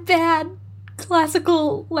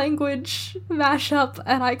classical language mashup,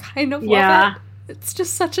 and I kind of love it. It's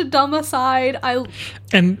just such a dumb aside.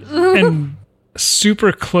 And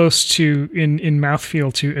super close to in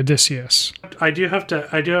mouthfeel to Odysseus. I do have to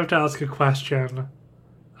ask a question,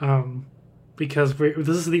 because this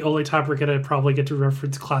is the only time we're gonna probably get to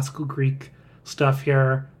reference classical Greek stuff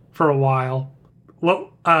here for a while.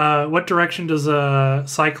 What direction does a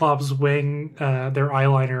Cyclops wing their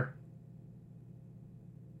eyeliner?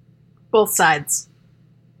 Both sides.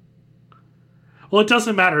 Well, it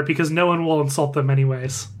doesn't matter because no one will insult them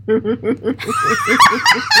anyways. Sorry,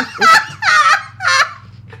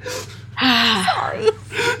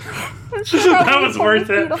 That was worth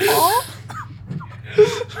it. Beautiful.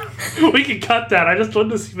 We can cut that. I just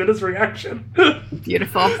wanted to see Minna's reaction.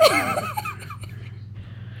 Beautiful.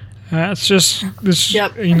 It's just this,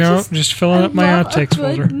 Yep. just filling up my outtakes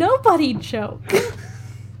folder. Nobody joke.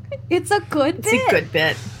 It's a good bit. It's a good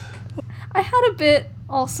bit. I had a bit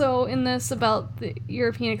also in this about the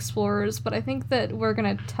European explorers, but I think that we're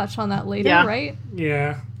gonna touch on that later, right?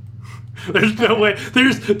 Yeah. There's no way.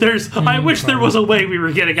 There's. I wish there was a way we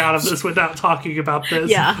were getting out of this without talking about this.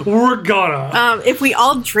 Yeah. We're gonna. If we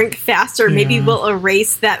all drink faster, maybe we'll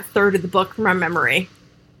erase that third of the book from our memory.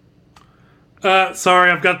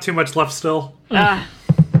 Sorry, I've got too much left still.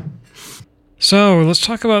 So let's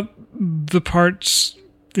talk about the parts.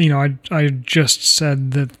 I just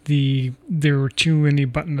said that there were too many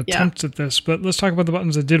button attempts at this, but let's talk about the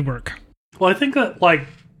buttons that did work. Well, I think that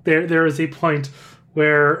there is a point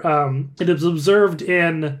where it is observed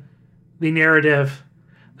in the narrative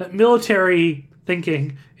that military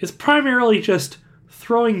thinking is primarily just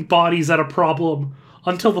throwing bodies at a problem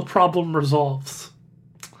until the problem resolves.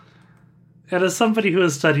 And as somebody who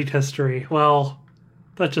has studied history, well,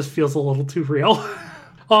 that just feels a little too real.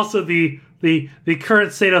 Also, the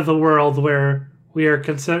current state of the world where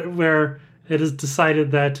where it is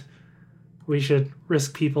decided that we should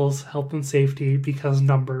risk people's health and safety because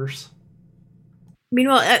numbers.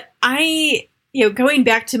 Meanwhile, going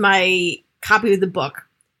back to my copy of the book,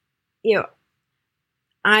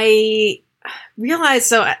 I realized,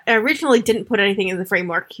 so I originally didn't put anything in the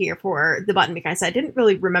framework here for the button because I didn't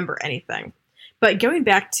really remember anything. But going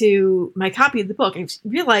back to my copy of the book, I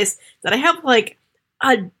realized that I have like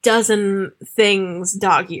a dozen things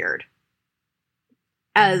dog-eared.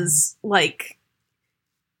 As like,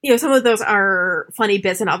 some of those are funny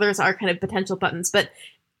bits and others are kind of potential buttons. But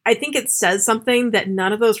I think it says something that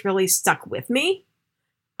none of those really stuck with me.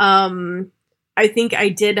 I think I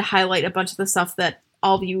did highlight a bunch of the stuff that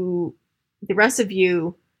all of you, the rest of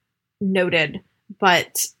you, noted,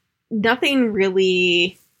 but nothing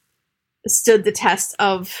really stood the test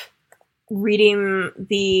of reading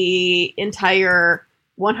the entire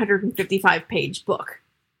 155-page book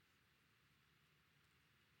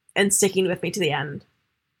and sticking with me to the end.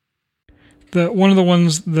 One of the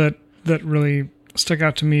ones that really stuck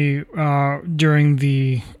out to me during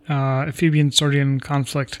the Ephebian-Sordian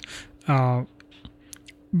conflict,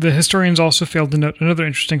 the historians also failed to note another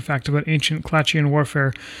interesting fact about ancient Klachian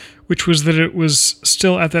warfare, which was that it was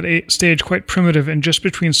still at that stage quite primitive and just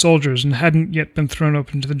between soldiers and hadn't yet been thrown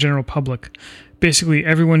open to the general public. Basically,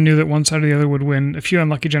 everyone knew that one side or the other would win, a few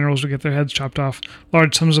unlucky generals would get their heads chopped off,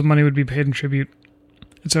 large sums of money would be paid in tribute,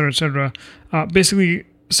 etc., etc. Basically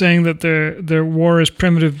saying that their war is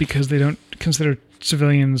primitive because they don't consider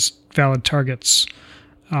civilians valid targets.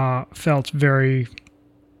 Felt very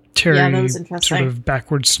Terry, that was interesting. Sort of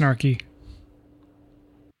backwards snarky.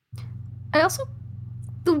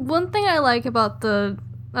 The one thing I like about the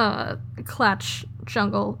Klatch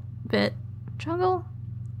jungle bit,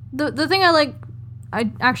 the thing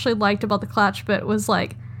I actually liked about the Klatch bit was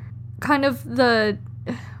like kind of the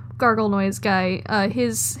gargle noise guy.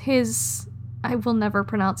 His I will never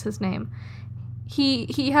pronounce his name.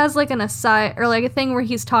 He has like an aside or like a thing where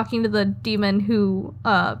he's talking to the demon who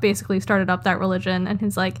basically started up that religion, and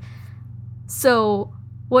he's like, so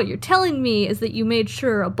what you're telling me is that you made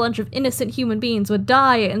sure a bunch of innocent human beings would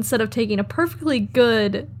die instead of taking a perfectly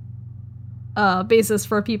good basis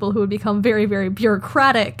for people who would become very, very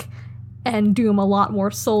bureaucratic and doom a lot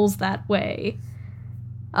more souls that way.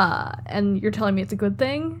 And you're telling me it's a good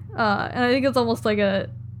thing? And I think it's almost like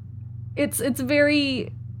it's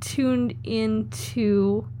very tuned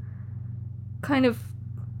into kind of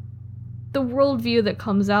the worldview that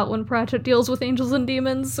comes out when Pratchett deals with angels and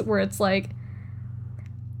demons, where it's like,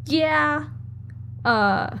 yeah,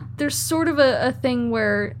 there's sort of a thing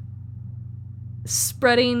where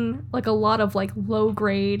spreading like a lot of like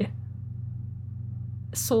low-grade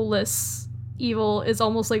soulless evil is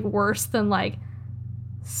almost like worse than like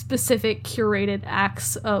specific curated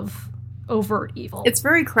acts of overt evil. It's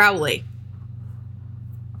very Crowley.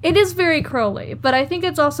 It is very Crowley, but I think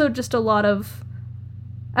it's also just a lot of,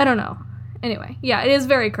 I don't know. Anyway, yeah, it is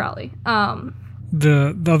very Crowley.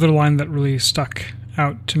 The other line that really stuck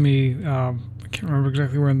out to me, I can't remember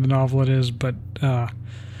exactly where in the novel it is, but the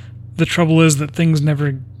trouble is that things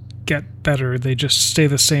never get better. They just stay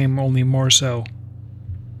the same, only more so.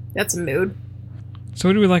 That's a mood. So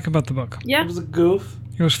what do we like about the book? Yeah. It was a goof.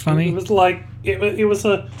 It was funny. It was like it was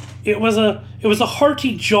a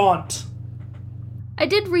hearty jaunt. I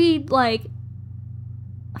did read like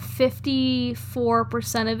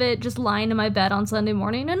 54% of it just lying in my bed on Sunday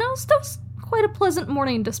morning, and that was quite a pleasant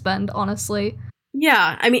morning to spend, honestly.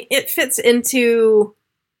 Yeah, I mean, it fits into,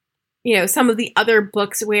 some of the other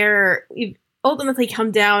books where we've ultimately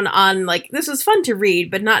come down on, like, this was fun to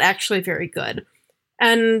read, but not actually very good.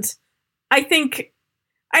 And I think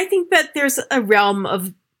that there's a realm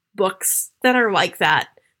of books that are like that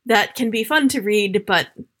can be fun to read, but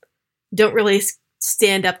don't really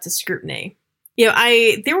stand up to scrutiny.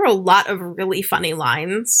 There were a lot of really funny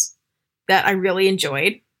lines that I really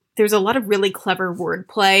enjoyed. There's a lot of really clever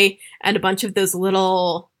wordplay and a bunch of those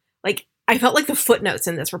little, like, I felt like the footnotes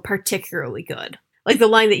in this were particularly good. Like the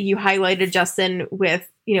line that you highlighted, Justin, with,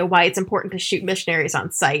 why it's important to shoot missionaries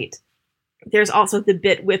on sight. There's also the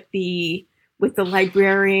bit with the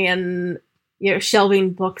librarian,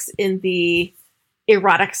 shelving books in the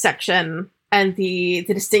erotic section and the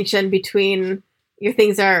distinction between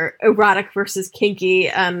things are erotic versus kinky,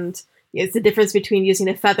 and it's the difference between using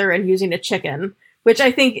a feather and using a chicken, which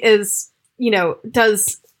I think is,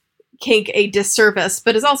 does kink a disservice,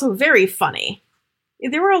 but is also very funny.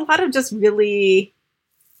 There were a lot of just really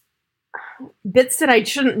bits that I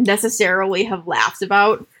shouldn't necessarily have laughed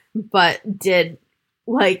about, but did,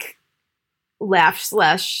 like,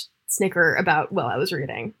 laugh/snicker about while I was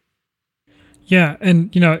reading. Yeah,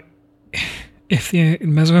 and, if the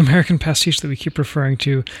Mesoamerican pastiche that we keep referring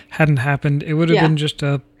to hadn't happened, it would have been just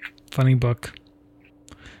a funny book.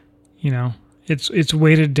 It's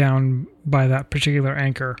weighted down by that particular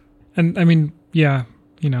anchor. And, I mean, yeah,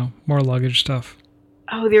 more luggage stuff.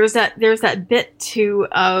 Oh, there's that bit, too,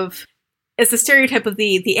 of... It's the stereotype of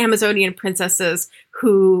the Amazonian princesses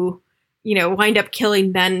who, wind up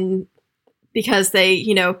killing men because they,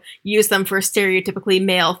 use them for stereotypically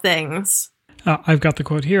male things. I've got the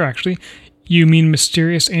quote here, actually. You mean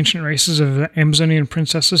mysterious ancient races of Amazonian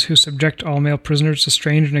princesses who subject all male prisoners to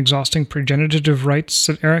strange and exhausting progenitive rites,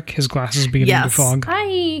 said Eric, his glasses beginning to fog.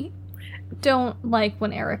 I don't like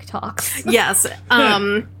when Eric talks. Yes.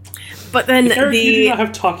 But then Eric, you do not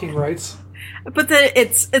have talking rights. But then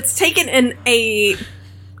it's taken in a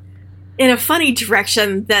funny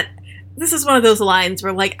direction that this is one of those lines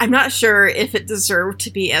where, like, I'm not sure if it deserved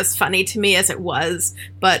to be as funny to me as it was,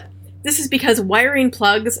 but this is because wiring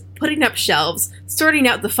plugs, putting up shelves, sorting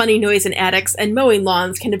out the funny noise in attics, and mowing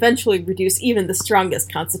lawns can eventually reduce even the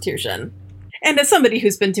strongest constitution. And as somebody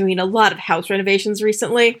who's been doing a lot of house renovations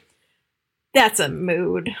recently, that's a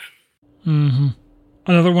mood. Mm-hmm.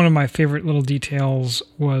 Another one of my favorite little details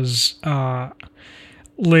was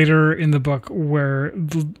later in the book where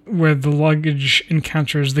the luggage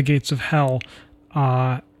encounters the gates of hell,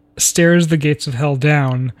 stares the gates of hell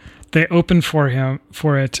down. They open for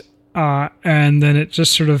it, and then it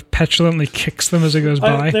just sort of petulantly kicks them as it goes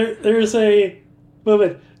by. There's a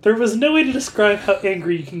moment. There was no way to describe how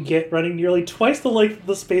angry you can get running nearly twice the length of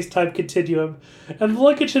the space-time continuum, and the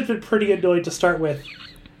luggage had been pretty annoyed to start with.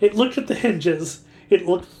 It looked at the hinges. It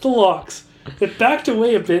looked at the locks. It backed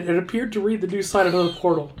away a bit and appeared to read the new sign of the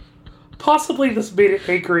portal. Possibly this made it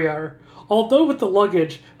angrier. Although with the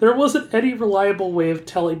luggage, there wasn't any reliable way of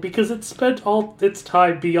telling because it spent all its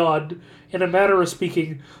time beyond, in a manner of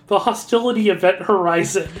speaking, the hostility event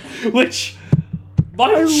horizon, which...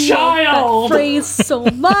 My child! Love that phrase so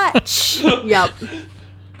much! Yep.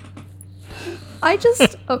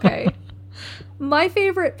 Okay. My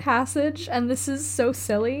favorite passage, and this is so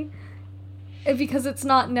silly, because it's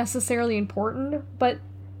not necessarily important, but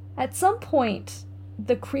at some point,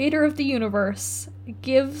 the creator of the universe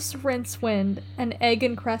gives Rincewind an egg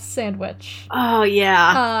and crest sandwich. Oh,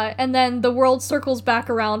 yeah. And then the world circles back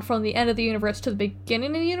around from the end of the universe to the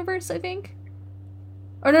beginning of the universe, I think?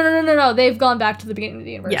 Or no, they've gone back to the beginning of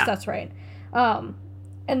the universe, That's right. And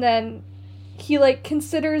then he,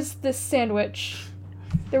 considers this sandwich.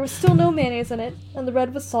 There was still no mayonnaise in it, and the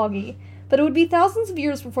bread was soggy, but it would be thousands of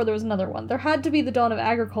years before there was another one. There had to be the dawn of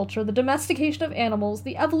agriculture, the domestication of animals,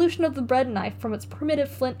 the evolution of the bread knife from its primitive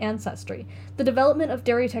flint ancestry, the development of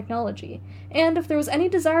dairy technology, and, if there was any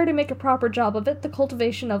desire to make a proper job of it, the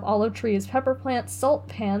cultivation of olive trees, pepper plants, salt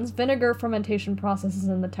pans, vinegar fermentation processes,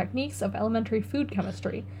 and the techniques of elementary food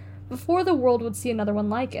chemistry, before the world would see another one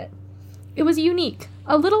like it. It was unique,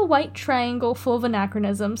 a little white triangle full of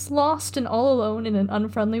anachronisms, lost and all alone in an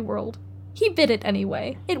unfriendly world. He bit it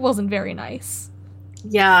anyway. It wasn't very nice.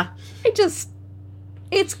 Yeah. It's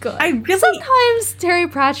good. Sometimes Terry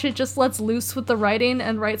Pratchett just lets loose with the writing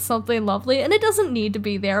and writes something lovely, and it doesn't need to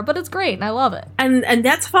be there, but it's great, and I love it. And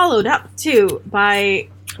that's followed up, too, by...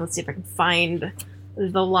 Let's see if I can find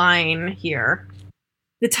the line here.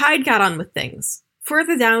 The tide got on with things.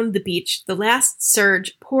 Further down the beach, the last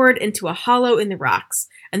surge poured into a hollow in the rocks,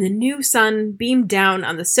 and the new sun beamed down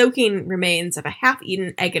on the soaking remains of a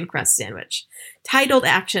half-eaten egg and crust sandwich. Tidal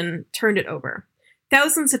action turned it over.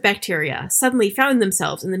 Thousands of bacteria suddenly found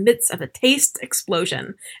themselves in the midst of a taste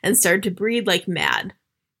explosion and started to breed like mad.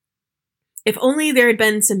 If only there had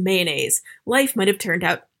been some mayonnaise, life might have turned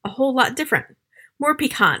out a whole lot different. More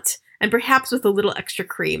piquant, and perhaps with a little extra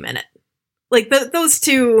cream in it. Like, those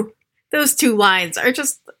two lines are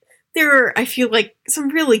just, they're, I feel like, some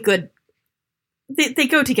really good, they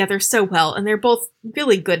go together so well, and they're both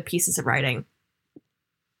really good pieces of writing.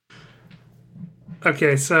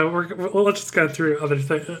 Okay, so let's just go through other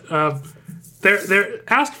things.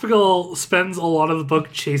 Asphodel spends a lot of the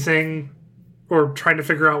book chasing or trying to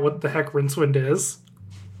figure out what the heck Rincewind is.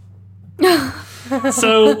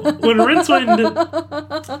 So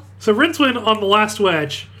Rincewind on the last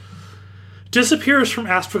wedge disappears from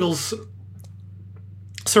Asphodel's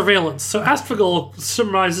surveillance. So Asphodel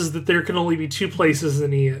surmises that there can only be two places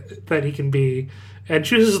that he can be, and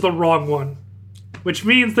chooses the wrong one, which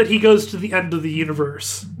means that he goes to the end of the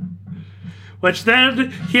universe. Which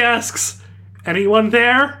then he asks, "Anyone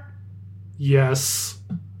there?" Yes.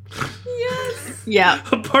 Yes. Yeah.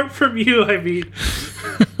 Apart from you, I mean.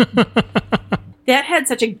 That had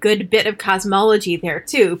such a good bit of cosmology there,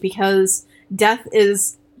 too, because Death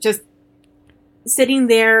is just sitting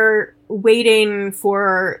there waiting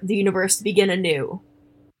for the universe to begin anew.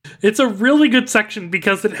 It's a really good section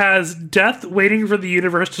because it has Death waiting for the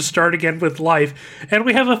universe to start again with life, and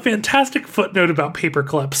we have a fantastic footnote about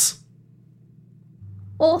paperclips.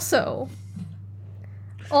 Also,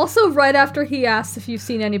 right after he asks if you've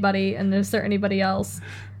seen anybody and is there anybody else,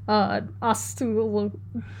 Astu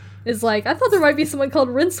is like, I thought there might be someone called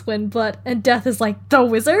Rincewind, and Death is like, the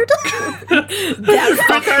wizard? That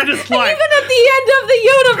fucker. Just like, even at the end of the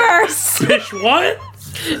universe! Bitch, what?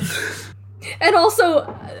 And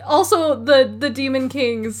also the Demon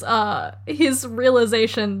King's, his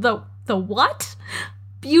realization, the what?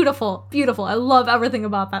 Beautiful, beautiful. I love everything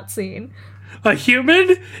about that scene. A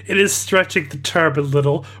human? It is stretching the term a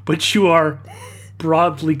little, but you are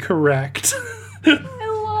broadly correct. I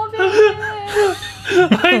love it.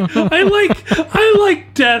 I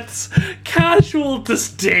like Death's casual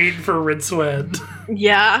disdain for Rincewind.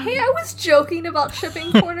 Yeah. Hey, I was joking about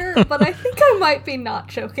shipping corner, but I think I might be not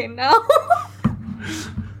joking now.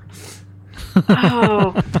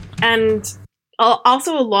 Oh, and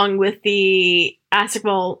also along with the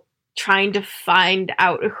Asphodel trying to find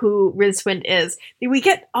out who Rincewind is, we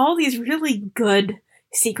get all these really good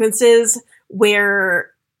sequences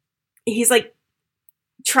where he's like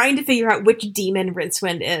trying to figure out which demon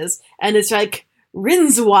Rincewind is, and it's like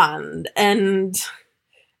Rinzwand and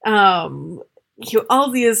all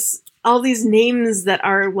these names that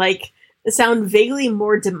are like sound vaguely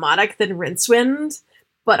more demonic than Rincewind,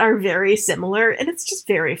 but are very similar, and it's just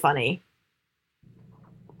very funny.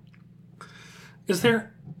 Is there?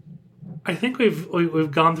 I think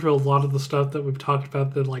we've gone through a lot of the stuff that we've talked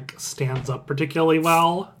about that like stands up particularly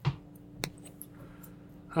well.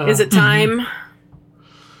 Is it time?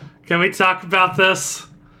 Can we talk about this?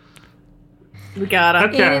 We gotta.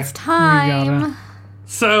 Okay. It's time.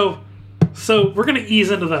 So we're gonna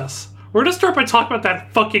ease into this. We're gonna start by talking about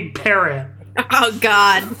that fucking parrot. Oh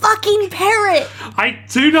God. Fucking parrot! I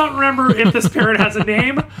do not remember if this parrot has a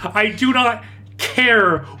name. I do not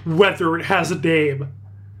care whether it has a name.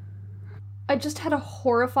 I just had a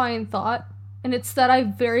horrifying thought, and it's that I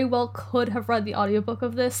very well could have read the audiobook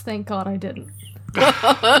of this. Thank God I didn't.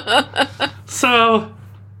 So,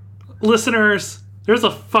 listeners, there's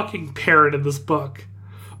a fucking parrot in this book.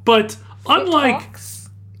 But unlike...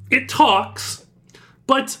 It talks,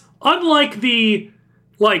 but unlike the,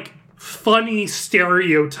 like, funny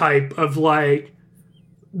stereotype of, like,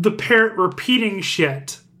 the parrot repeating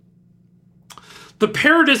shit, the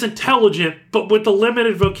parrot is intelligent, but with a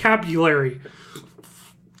limited vocabulary.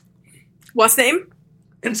 What's the name?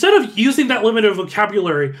 Instead of using that limited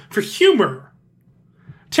vocabulary for humor,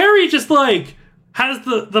 Terry just, like, has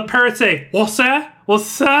the parrot say, "What's that?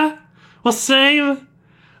 What's that? What's the name?"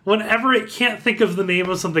 Whenever it can't think of the name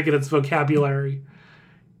of something in its vocabulary.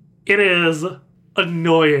 It is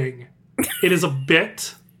annoying. It is a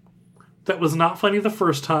bit that was not funny the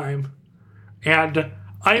first time. And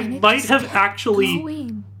I might have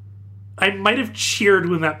cheered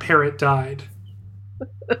when that parrot died.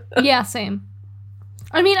 Yeah, same.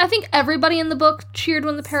 I mean, I think everybody in the book cheered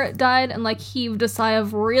when the parrot died and, like, heaved a sigh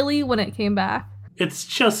of really when it came back. It's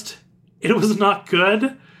just, it was not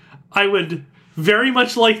good. I would very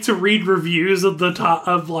much like to read reviews of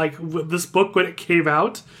this book when it came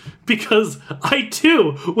out, because I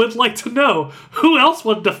too would like to know who else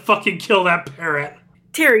wanted to fucking kill that parrot.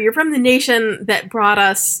 Terry, you're from the nation that brought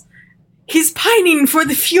us. He's pining for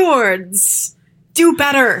the fjords. Do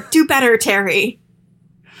better, Terry.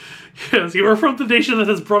 Yes, you are from the nation that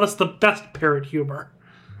has brought us the best parrot humor.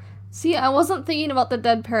 See, I wasn't thinking about the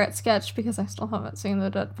dead parrot sketch because I still haven't seen the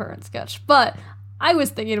dead parrot sketch, but I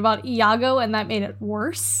was thinking about Iago, and that made it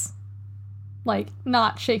worse. Like,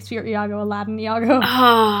 not Shakespeare Iago, Aladdin Iago.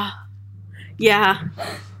 Ah, yeah.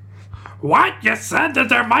 What? You said that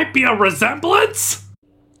there might be a resemblance?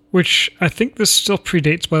 Which I think this still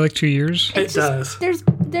predates by like 2 years. It does. There's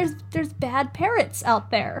bad parrots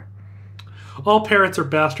out there. All parrots are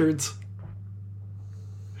bastards.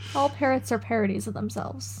 All parrots are parodies of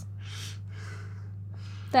themselves.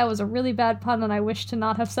 That was a really bad pun, and I wish to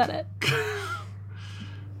not have said it.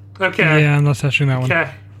 Okay. Yeah, I'm not touching that one.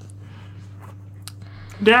 Okay.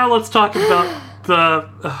 Now let's talk about the...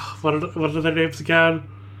 what are their names again?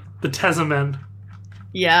 The Tezemen.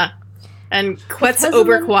 Yeah. And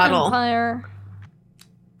Quetzalcoatl. Empire.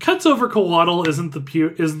 Quetzalcoatl isn't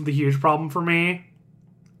the huge problem for me.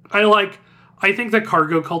 I think that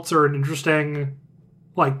cargo cults are an interesting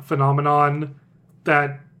phenomenon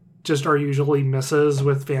that just are usually misses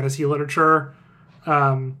with fantasy literature,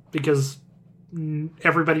 because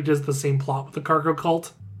everybody does the same plot with the cargo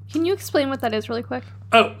cult. Can you explain what that is really quick?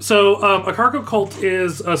 Oh, so a cargo cult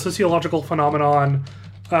is a sociological phenomenon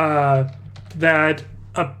that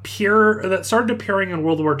started appearing in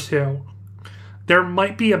World War II. There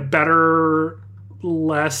might be a better,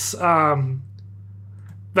 less that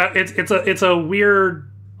it's a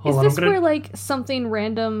weird. Is this where something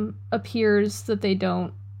random appears that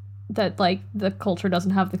the culture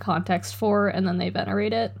doesn't have the context for, and then they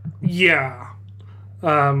venerate it? Yeah.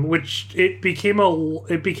 Which it became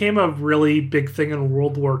a really big thing in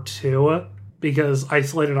World War II because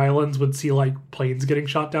isolated islands would see planes getting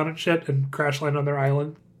shot down and shit and crash land on their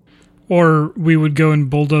island. Or we would go and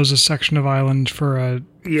bulldoze a section of island for a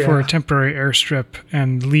temporary airstrip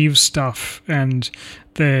and leave stuff, and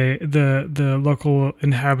the local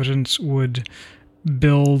inhabitants would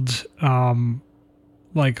build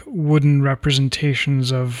wooden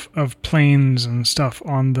representations of planes and stuff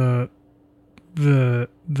on the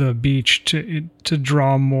beach to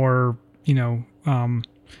draw more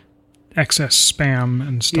excess spam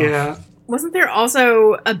and stuff. Yeah. Wasn't there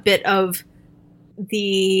also a bit of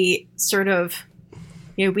the sort of,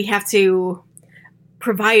 we have to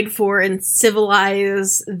provide for and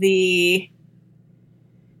civilize the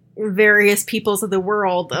various peoples of the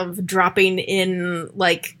world of dropping in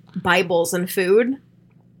Bibles and food?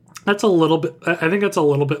 That's a little bit. I think that's a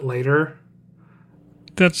little bit later.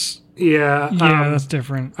 That's that's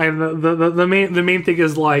different. The main thing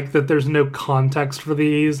is that there's no context for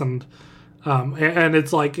these, and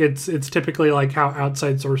it's typically how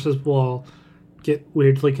outside sources will get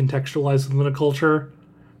weirdly contextualized within a culture.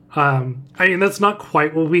 That's not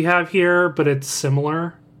quite what we have here, but it's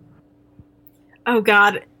similar. Oh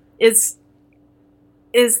God, is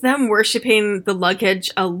them worshiping the luggage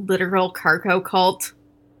a literal cargo cult?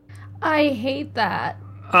 I hate that.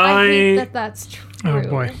 I hate that that's true. Oh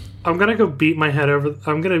boy. I'm gonna go beat myself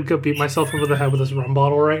over the head with this rum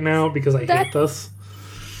bottle right now because I hate this.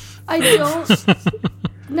 I don't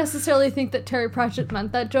necessarily think that Terry Pratchett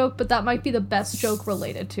meant that joke, but that might be the best joke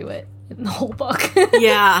related to it in the whole book.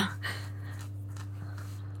 Yeah.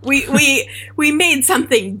 We made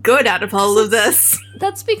something good out of all of this.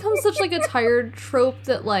 That's become such a tired trope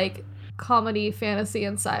that comedy, fantasy,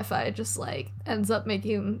 and sci-fi just ends up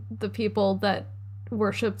making the people that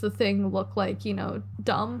worship the thing look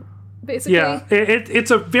dumb, basically. Yeah,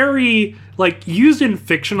 it's a very used in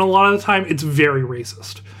fiction a lot of the time. It's very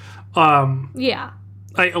racist. Yeah,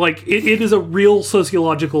 it is a real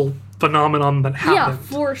sociological phenomenon that happened.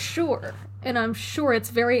 Yeah, for sure. And I'm sure it's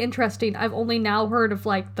very interesting. I've only now heard of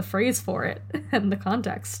the phrase for it and the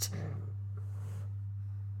context.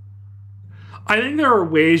 I think there are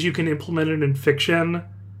ways you can implement it in fiction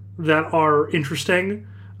that are interesting.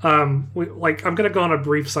 I'm going to go on a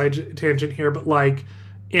brief side tangent here, but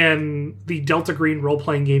in the Delta Green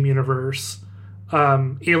role-playing game universe,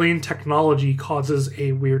 alien technology causes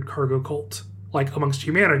a weird cargo cult, amongst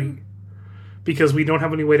humanity. Because we don't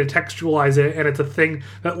have any way to textualize it, and it's a thing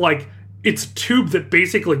that, it's a tube that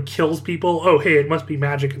basically kills people. Oh, hey, it must be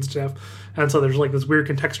magic and stuff. And so there's this weird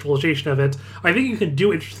contextualization of it. I think you can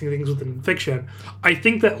do interesting things with it in fiction. I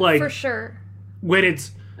think that for sure, when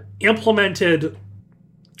it's implemented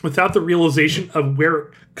without the realization of where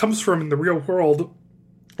it comes from in the real world,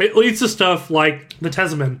 it leads to stuff like the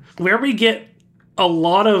Tezemen, where we get a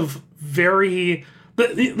lot of very.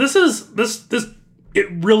 It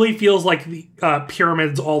really feels like the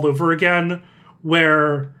pyramids all over again,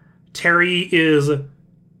 where Terry is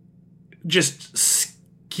just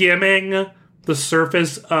skimming the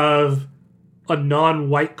surface of a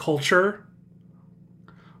non-white culture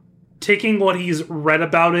taking what he's read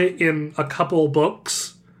about it in a couple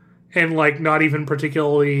books, and like not even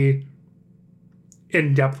particularly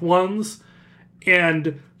in-depth ones,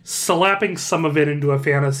 and slapping some of it into a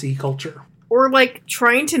fantasy culture. Or like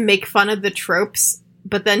trying to make fun of the tropes,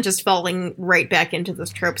 but then just falling right back into those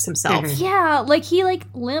tropes himself. Mm-hmm. Yeah, like he like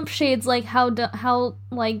lampshades like how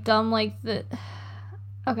like dumb like the.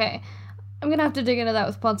 Okay, I'm gonna have to dig into that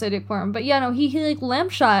with Ponce de Quorum, but yeah, no, he like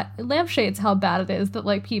lampshades how bad it is that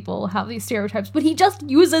like people have these stereotypes, but he just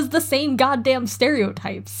uses the same goddamn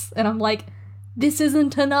stereotypes, and I'm like, this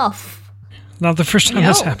isn't enough. Not the first time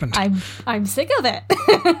this happened. I'm sick of it.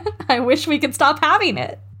 I wish we could stop having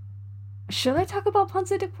it. Should I talk about Ponce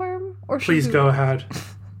de Quorum? Or Please go ahead.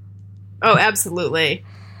 Oh, absolutely.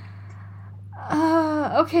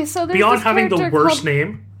 Okay, so there's Beyond this having the character worst called...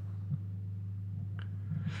 name,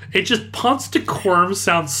 it just Ponce de Quorum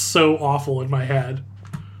sounds so awful in my head.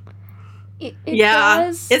 It It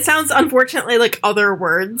does. sounds unfortunately like other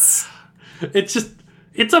words. It's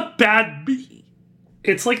a bad.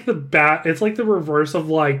 It's like the reverse of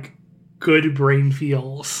like good brain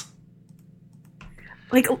feels.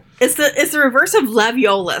 Like it's the reverse of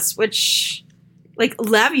Laviolus, which like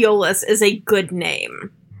Laviolus is a good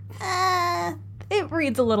name. It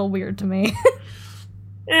reads a little weird to me.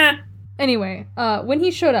 Eh. Anyway, when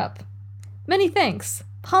he showed up, many thanks.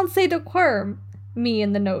 Ponce de Quorum. Me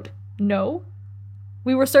in the note. No.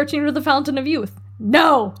 We were searching for the Fountain of Youth.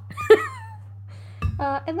 No.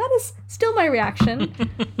 And that is still my reaction.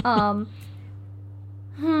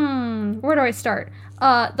 Where do I start?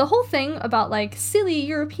 The whole thing about, like, silly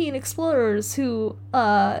European explorers who,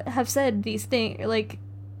 have said these things, like,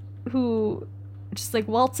 who just, like,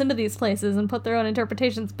 waltz into these places and put their own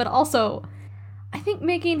interpretations, but also, I think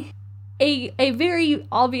making a very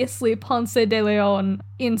obviously Ponce de Leon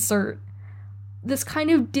insert this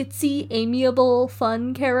kind of ditzy, amiable,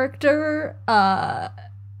 fun character,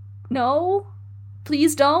 no?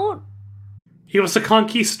 Please don't. He was a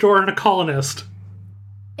conquistador and a colonist.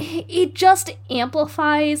 It just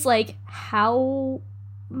amplifies, like, how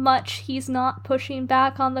much he's not pushing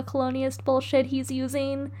back on the colonialist bullshit he's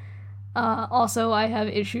using. Also, I have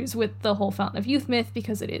issues with the whole Fountain of Youth myth,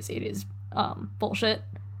 because it is bullshit,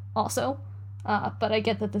 also. But I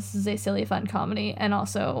get that this is a silly, fun comedy, and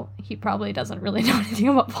also, he probably doesn't really know anything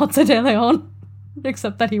about Ponce de Leon,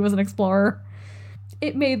 except that he was an explorer.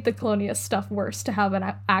 It made the colonialist stuff worse to have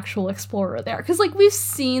an actual explorer there. Because, like, we've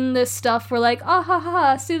seen this stuff where, like, ah ha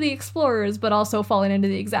ha, silly explorers, but also falling into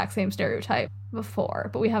the exact same stereotype before.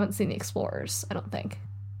 But we haven't seen the explorers, I don't think.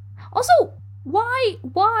 Also, why?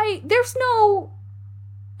 There's no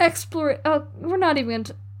we're not even,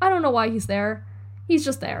 I don't know why he's there. He's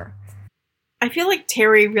just there. I feel like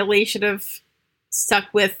Terry really should have stuck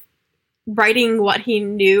with writing what he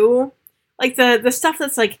knew. Like, the stuff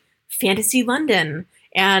that's, like, fantasy London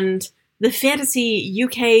and the fantasy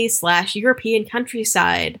UK/European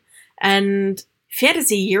countryside and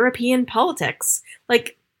fantasy European politics.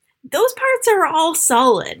 Like, those parts are all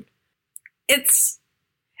solid.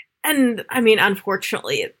 And I mean,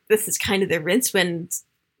 unfortunately, this is kind of the Rincewind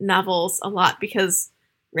novels a lot, because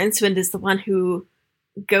Rincewind is the one who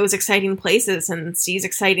goes exciting places and sees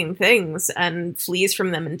exciting things and flees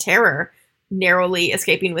from them in terror, narrowly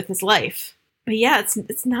escaping with his life. But yeah,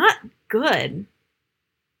 it's not good.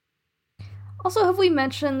 Also, have we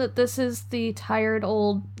mentioned that this is the tired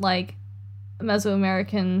old, like,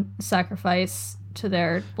 Mesoamerican sacrifice to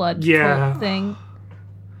their blood cult thing?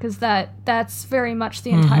 Because that's very much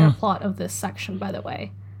the entire plot of this section, by the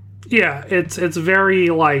way. Yeah, it's very,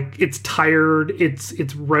 like, it's tired,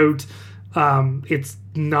 it's rote, it's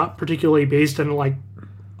not particularly based on, like,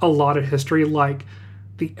 a lot of history. Like,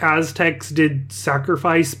 the Aztecs did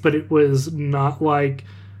sacrifice, but it was not like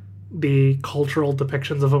the cultural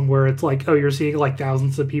depictions of them where it's like, oh, you're seeing like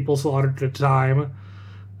thousands of people slaughtered at a time.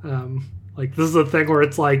 Like, this is a thing where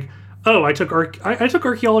it's like, oh, I took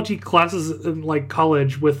archaeology classes in like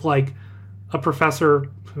college with like a professor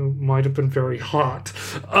who might have been very hot.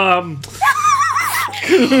 There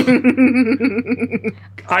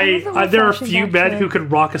are a few men who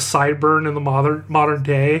could rock a sideburn in the modern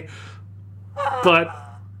day, but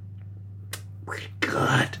pretty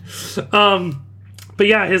good. But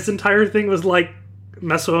yeah, his entire thing was like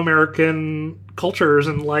Mesoamerican cultures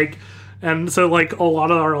and so like a lot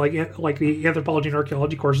of our like the anthropology and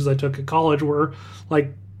archaeology courses I took at college were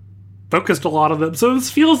like focused a lot of them. So this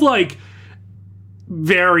feels like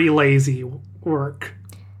very lazy work.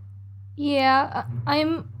 Yeah,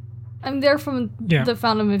 I'm there from the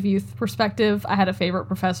Fountain of Youth perspective. I had a favorite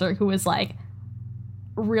professor who was like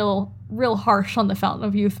real harsh on the Fountain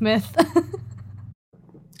of Youth myth.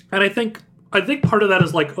 And I think I think part of that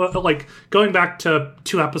is like going back to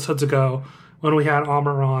 2 episodes ago when we had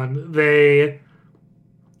Amr on, they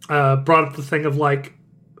brought up the thing of like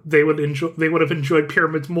they would have enjoyed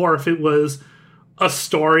Pyramids more if it was a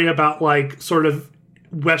story about like sort of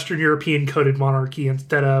Western European coded monarchy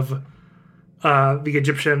instead of the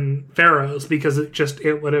Egyptian pharaohs, because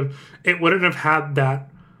it wouldn't have had that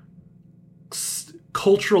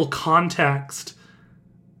cultural context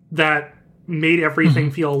that made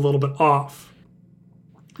everything feel a little bit off.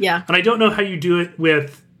 Yeah. And I don't know how you do it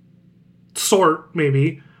with Sort,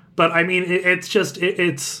 maybe, but I mean,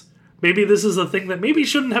 it's maybe this is a thing that maybe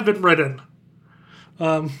shouldn't have been written.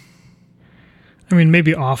 I mean,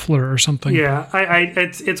 maybe Offler or something. Yeah,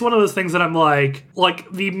 it's one of those things that I'm like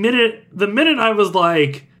the minute I was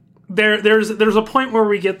like, there's a point where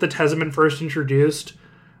we get the Tesman first introduced,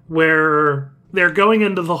 where they're going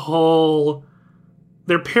into the whole,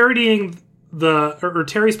 they're parodying or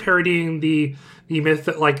Terry's parodying the myth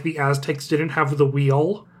that like the Aztecs didn't have the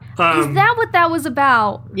wheel. Is that what that was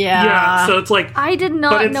about? Yeah. Yeah, so it's like, I did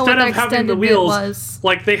not know what the extended bit was.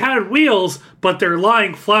 Like they had wheels, but they're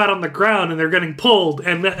lying flat on the ground and they're getting pulled.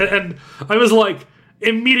 And I was like,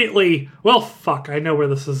 immediately, well, fuck, I know where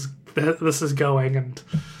this is going. And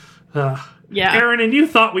yeah, Aaron, and you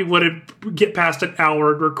thought we wouldn't get past an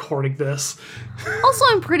hour recording this. Also,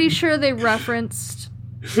 I'm pretty sure they referenced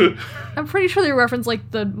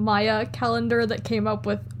like the Maya calendar that came up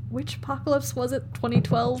with, which apocalypse was it?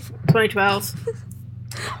 2012? 2012.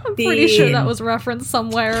 I'm pretty sure that was referenced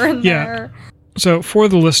somewhere in there. So for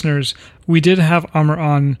the listeners, we did have Amr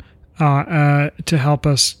on to help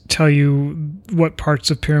us tell you what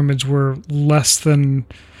parts of Pyramids were less than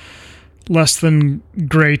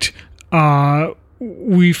great.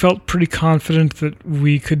 We felt pretty confident that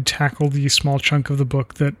we could tackle the small chunk of the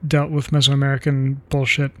book that dealt with Mesoamerican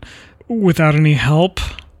bullshit without any help.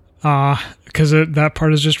 Because that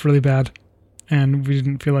part is just really bad, and we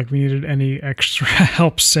didn't feel like we needed any extra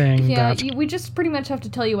help saying that. Yeah, we just pretty much have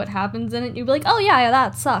to tell you what happens in it. You'd be like, oh yeah,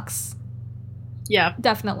 that sucks. Yeah.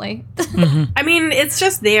 Definitely. Mm-hmm. I mean, it's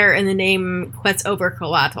just there in the name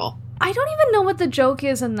Quetzalcoatl. I don't even know what the joke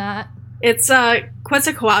is in that. It's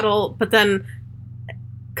Quetzalcoatl, but then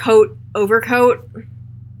coat, overcoat.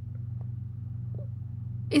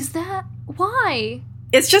 Is that... why?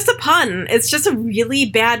 It's just a pun. It's just a really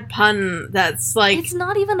bad pun that's like... It's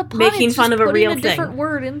not even a pun. Making it's fun just of a real putting a different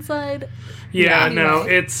word inside. Yeah, Anyway. no,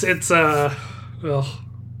 it's ugh.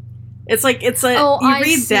 It's like, you I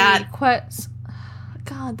read see. that...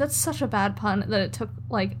 God, that's such a bad pun that it took,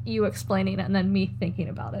 like, you explaining it and then me thinking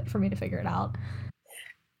about it for me to figure it out.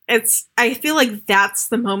 I feel like that's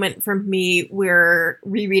the moment for me where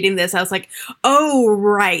rereading this, I was like, oh,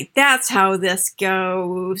 right, that's how this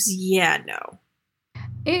goes. Yeah, no.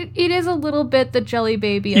 It is a little bit the jelly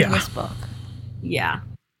baby of this book. Yeah.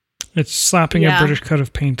 It's slapping a British coat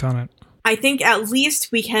of paint on it. I think at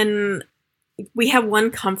least we have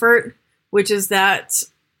one comfort, which is that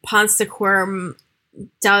Ponce de Quirm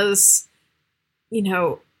does,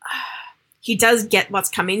 he does get what's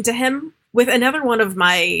coming to him. With another one of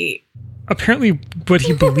my... Apparently what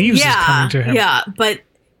he believes is coming to him. Yeah, but...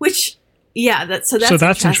 that's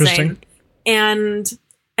interesting. And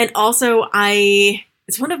also,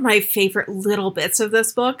 it's one of my favorite little bits of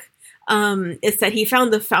this book. Is that he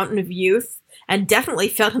found the Fountain of Youth and definitely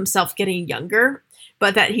felt himself getting younger,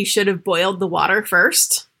 but that he should have boiled the water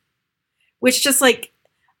first. Which just, like...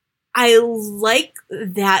 I like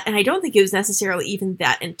that, and I don't think it was necessarily even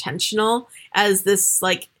that intentional as this,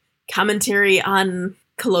 like, commentary on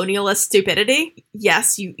colonialist stupidity.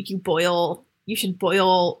 Yes, you should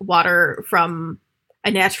boil water from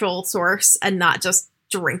a natural source and not just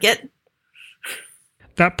drink it.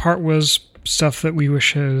 That part was stuff that we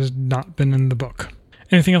wish had not been in the book.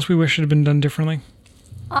 Anything else we wish had been done differently?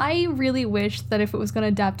 I really wish that if it was going to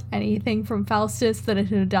adapt anything from Faustus, that it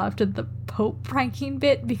had adapted the Pope pranking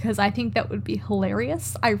bit, because I think that would be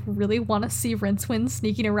hilarious. I really want to see Rincewind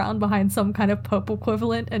sneaking around behind some kind of Pope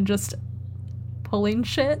equivalent and just pulling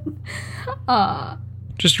shit.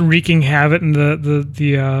 Just wreaking havoc in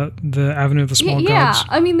the Avenue of the Small Gods. Yeah,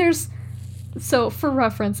 I mean, so for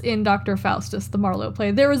reference, in Dr. Faustus, the Marlowe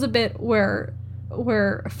play, there was a bit where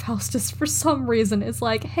Faustus, for some reason, is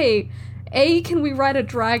like, hey, A, can we ride a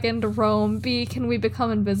dragon to Rome? B, can we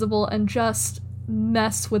become invisible and just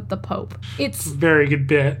mess with the Pope? It's a very good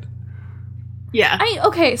bit. Yeah.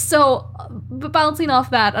 So bouncing off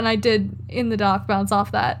that, and I did in the doc bounce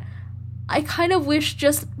off that, I kind of wish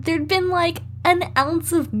just there'd been like an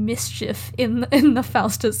ounce of mischief in the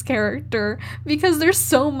Faustus character, because there's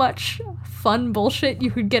so much fun bullshit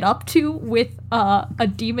you could get up to with a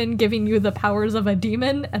demon giving you the powers of a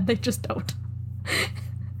demon, and they just don't.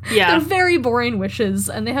 Yeah. They're very boring wishes,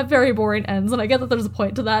 and they have very boring ends, and I get that there's a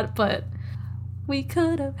point to that, but we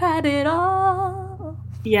could have had it all.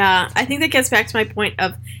 Yeah, I think that gets back to my point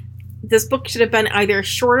of this book should have been either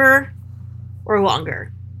shorter or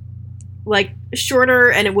longer. Like,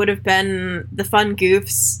 shorter and it would have been the fun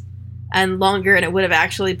goofs, and longer and it would have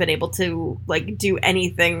actually been able to, like, do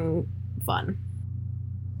anything fun.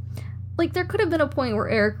 Like, there could have been a point where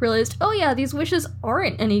Eric realized, oh yeah, these wishes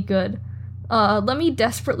aren't any good. Let me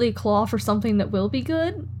desperately claw for something that will be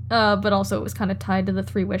good. But also it was kind of tied to the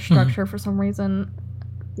 3-wish structure for some reason.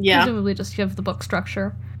 Yeah. Presumably just give the book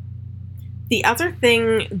structure. The other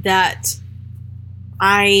thing that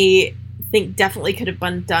I think definitely could have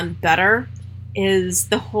been done better is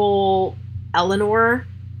the whole Eleanor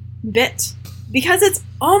bit. Because it's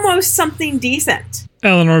almost something decent.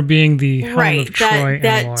 Eleanor being the Helen of Troy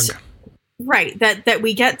analog. Right, that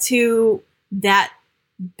we get to that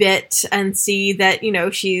bit and see that, you know,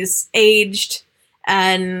 she's aged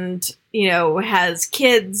and, you know, has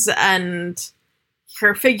kids and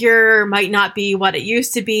her figure might not be what it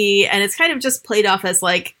used to be, and it's kind of just played off as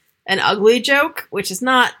like an ugly joke, which is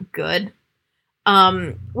not good.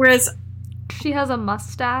 Whereas she has a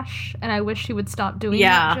mustache, and I wish she would stop doing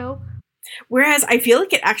that joke. Whereas I feel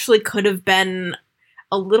like it actually could have been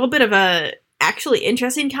a little bit of a actually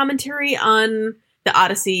interesting commentary on the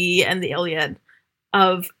Odyssey and the Iliad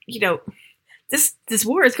of, you know, this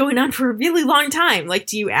war is going on for a really long time. Like,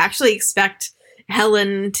 do you actually expect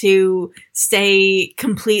Helen to stay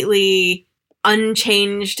completely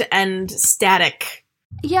unchanged and static?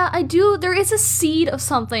 Yeah, I do. There is a seed of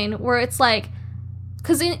something where it's like,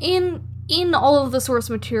 because in all of the source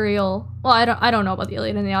material, well, I don't know about the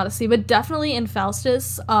Iliad and the Odyssey, but definitely in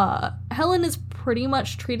Faustus, Helen is pretty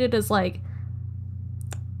much treated as like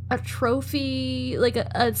a trophy, like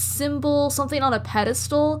a symbol, something on a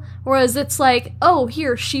pedestal, whereas it's like, oh,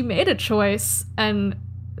 here, she made a choice, and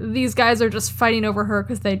these guys are just fighting over her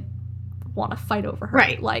because they want to fight over her.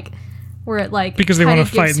 Right. Like, where it, like, because they want to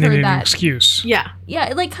fight and they need an excuse. Yeah. Yeah,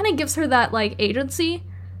 it, like, kind of gives her that, like, agency,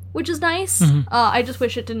 which is nice. Mm-hmm. I just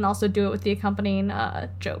wish it didn't also do it with the accompanying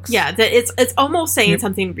jokes. Yeah, that it's almost saying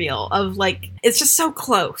something real, of, like, it's just so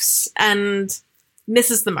close and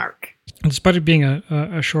misses the mark. Despite it being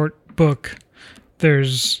a short book,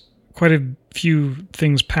 there's quite a few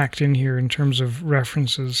things packed in here in terms of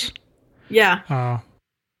references. Yeah.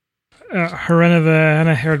 Helena the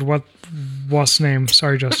Henna-haired what's name?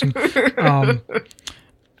 Sorry, Justin.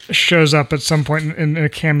 Shows up at some point in a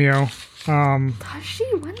cameo. Does she?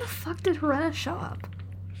 When the fuck did Helena show up?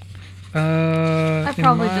 I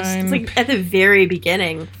probably just It's like at the very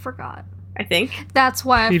beginning, forgot. I think. That's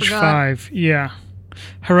why I Page forgot. 5, yeah.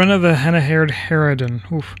 Helena the Henna-haired Harridan.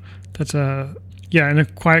 Oof, that's in a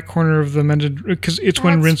quiet corner of the mended, because it's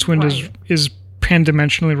when That's Rincewind right. is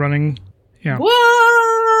pan-dimensionally running. Yeah. Whoa!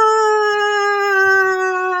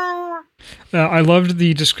 I loved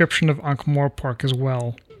the description of Ankh-Morpork as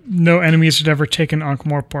well. No enemies had ever taken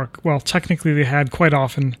Ankh-Morpork. Well, technically they had quite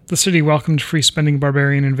often. The city welcomed free-spending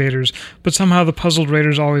barbarian invaders, but somehow the puzzled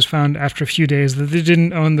raiders always found after a few days that they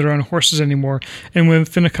didn't own their own horses anymore, and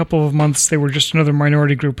within a couple of months they were just another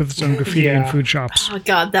minority group with its own graffiti and food shops. Oh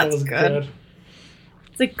god, that's was good.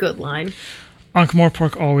 It's a good line.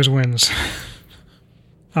 Ankh-Morpork always wins.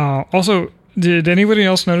 Also, did anybody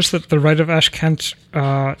else notice that the Rite of Ashkent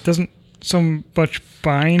doesn't so much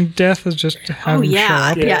bind death as just to have him show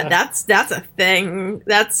up? Yeah, that's a thing.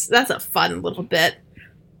 That's a fun little bit.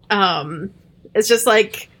 It's just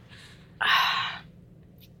like,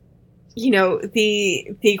 you know,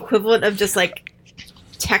 the equivalent of just like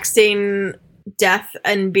texting death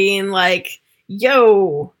and being like,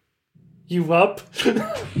 "Yo, You up?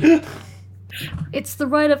 It's the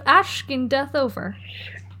rite of Ashkin death over.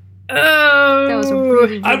 oh, That was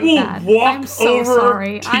really, I really will bad. walk I'm so over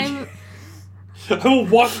sorry. to I will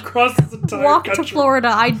walk across this entire Walk country. to Florida,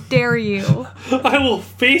 I dare you. I will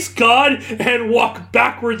face God and walk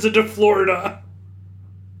backwards into Florida.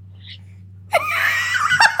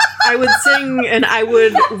 I would sing and I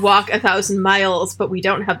would walk 1,000 miles, but we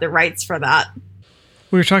don't have the rights for that."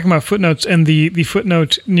 We were talking about footnotes, and the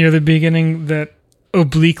footnote near the beginning that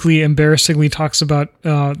obliquely, embarrassingly talks about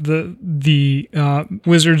the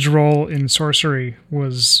wizard's role in sorcery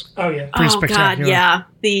was pretty spectacular. God,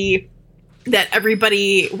 yeah. That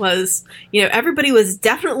everybody was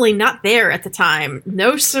definitely not there at the time.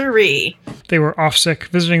 No siree. They were off sick,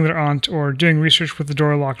 visiting their aunt, or doing research with the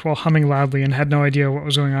door locked while humming loudly and had no idea what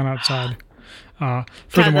was going on outside. God,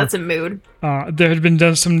 Furthermore, that's a mood. there had been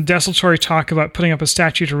done some desultory talk about putting up a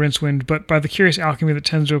statue to Rincewind, but by the curious alchemy that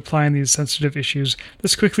tends to apply in these sensitive issues,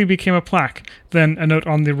 this quickly became a plaque, then a note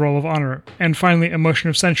on the roll of honor, and finally a motion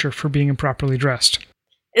of censure for being improperly dressed.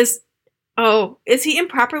 Is he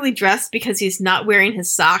improperly dressed because he's not wearing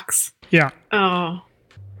his socks? Yeah. Oh.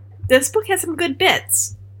 This book has some good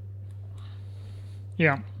bits.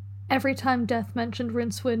 Yeah. Every time Death mentioned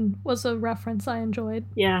Rincewind was a reference I enjoyed.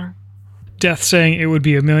 Yeah. Death saying it would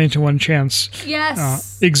be 1,000,000 to 1 chance.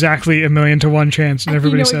 Yes. Exactly 1,000,000 to 1 chance, and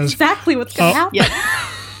everybody you know says exactly what's going to happen.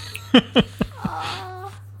 Yep.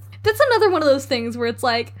 That's another one of those things where it's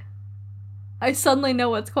like, I suddenly know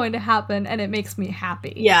what's going to happen, and it makes me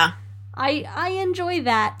happy. Yeah. I enjoy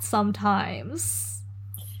that sometimes.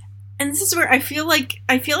 And this is where I feel like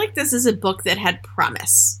this is a book that had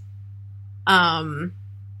promise. And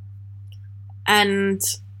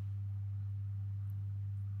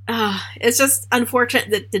it's just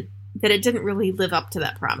unfortunate that it didn't really live up to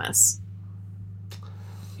that promise.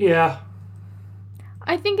 Yeah.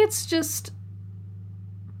 I think it's just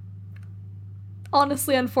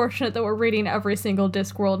honestly unfortunate that we're reading every single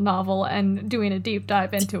Discworld novel and doing a deep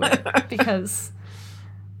dive into it, because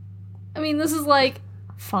I mean, this is like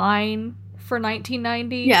fine for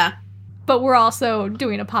 1990. Yeah. But we're also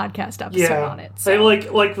doing a podcast episode on it. So. I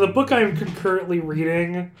like the book I'm concurrently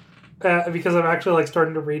reading, because I'm actually like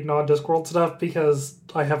starting to read non-Discworld stuff because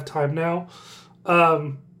I have time now.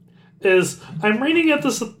 Is I'm reading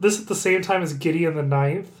this at the same time as Gideon the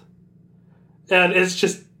Ninth, and it's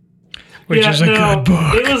just which is a good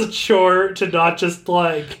book. It was a chore to not just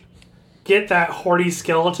like get that horny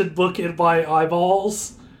skeleton book in my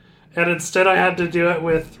eyeballs, and instead I had to do it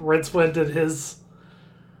with Rincewind and his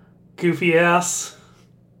goofy ass.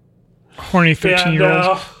 Horny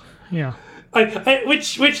 13-year-old. Yeah.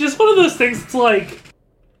 Which is one of those things that's like,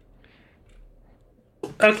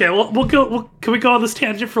 okay, can we go on this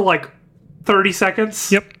tangent for like 30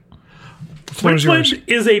 seconds? Yep. The floor is yours. Rincewind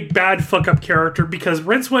is a bad fuck-up character because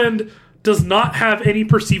Rincewind does not have any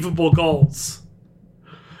perceivable goals.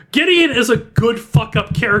 Gideon is a good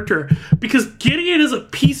fuck-up character because Gideon is a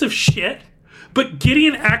piece of shit, but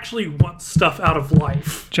Gideon actually wants stuff out of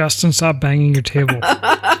life. Justin, stop banging your table.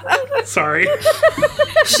 Sorry.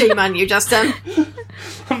 Shame on you, Justin.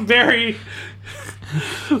 I'm very...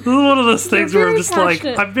 This is one of those things where I'm just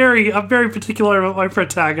passionate. like, I'm very particular about my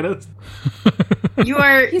protagonist.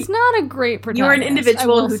 He's not a great protagonist. You are an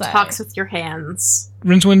individual who say. talks with your hands.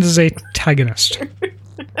 Rincewind is a antagonist.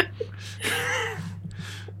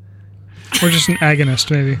 Or just an agonist,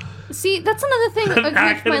 maybe. See, that's another thing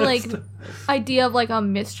against my like agonist. idea of like a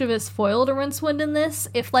mischievous foil to Rincewind in this.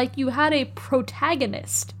 If like you had a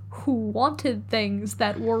protagonist who wanted things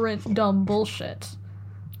that weren't dumb bullshit,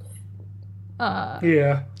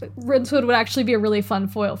 Yeah. Rincewind would actually be a really fun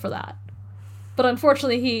foil for that. But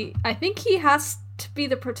unfortunately, I think he has to be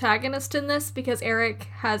the protagonist in this because Eric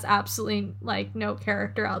has absolutely like no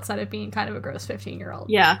character outside of being kind of a gross 15-year-old.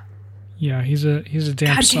 Yeah. Yeah, he's a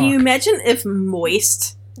damn God, sock. can you imagine if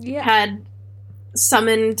Moist had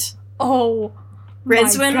summoned Oh,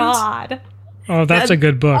 Rincewind? my God. Oh, that's a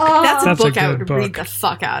good book. That's a book I good would book. read the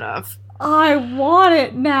fuck out of. I want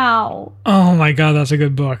it now. Oh my god, that's a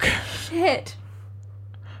good book. Shit.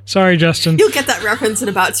 Sorry, Justin. You'll get that reference in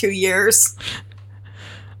about 2 years.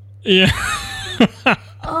 Yeah.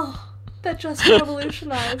 Oh, that just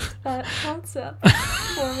revolutionized that concept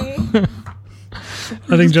for me.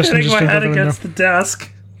 I think Justin Hitting just my did head that against enough. the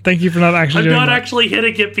desk. Thank you for not actually I'm doing not that. actually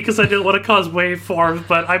hitting it because I didn't want to cause waveforms,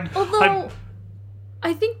 but Although,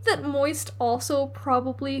 I think that Moist also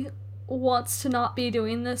probably wants to not be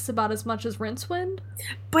doing this about as much as Rincewind.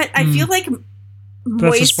 But I feel like a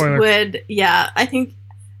Moist spoiler. would... Yeah,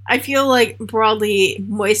 I feel like broadly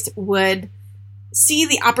Moist would see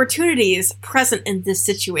the opportunities present in this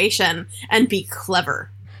situation and be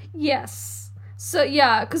clever. Yes. So,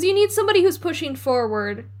 yeah, because you need somebody who's pushing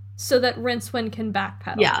forward so that Rincewind can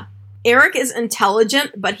backpedal. Yeah. Eric is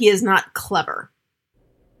intelligent, but he is not clever.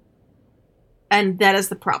 And that is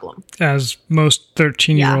the problem. As most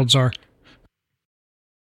 13-year-olds are.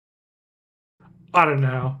 I don't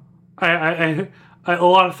know. I a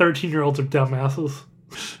lot of 13-year-olds are dumbasses.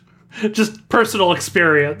 Just personal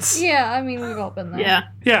experience. Yeah, I mean, we've all been there. Yeah.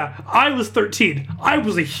 Yeah, I was 13. I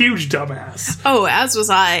was a huge dumbass. Oh, as was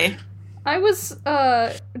I. I was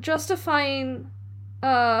justifying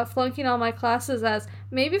flunking all my classes as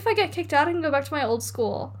maybe if I get kicked out I can go back to my old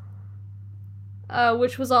school,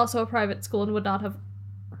 which was also a private school and would not have...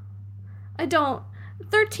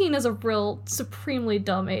 13 is a real supremely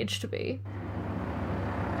dumb age to be.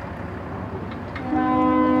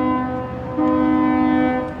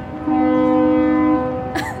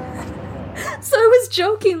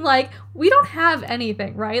 joking, like, we don't have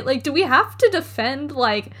anything, right? Like, do we have to defend,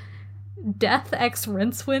 like, Death X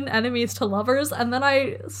Rincewind, enemies to lovers? And then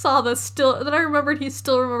I saw then I remembered he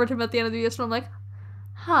still remembered him at the end of the year, so I'm like,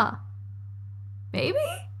 huh. Maybe?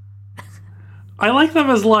 I like them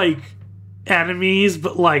as, like, enemies,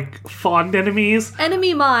 but, like, fond enemies.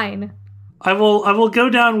 Enemy mine. I will go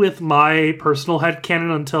down with my personal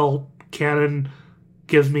headcanon until canon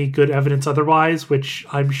gives me good evidence otherwise, which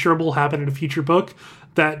I'm sure will happen in a future book,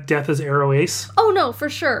 that Death is Arrow Ace. Oh no, for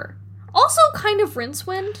sure. Also kind of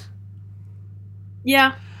Rincewind.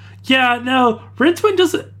 Yeah. Yeah, no,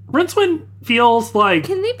 Rincewind feels like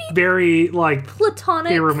Can they be very, like,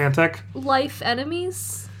 platonic aromantic. life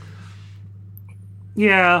enemies?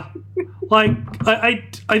 Yeah. Like,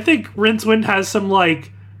 I think Rincewind has some,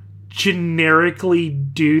 like, generically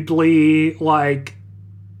doodly, like,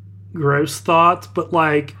 gross thoughts, but,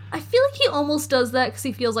 like... I feel like he almost does that because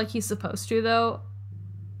he feels like he's supposed to, though.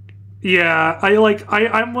 Yeah,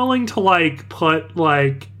 I'm willing to, like, put,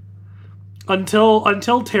 like...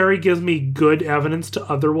 Until Terry gives me good evidence to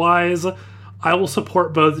otherwise, I will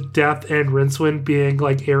support both Death and Rincewind being,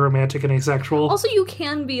 like, aromantic and asexual. Also, you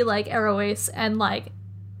can be, like, Arrow Ace and, like,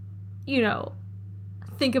 you know,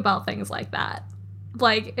 think about things like that.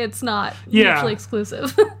 Like, it's not mutually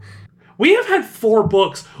exclusive. We have had 4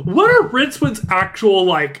 books. What are Rincewind's actual,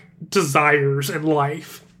 like, desires in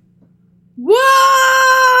life?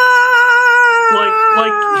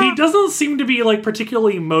 Like, he doesn't seem to be, like,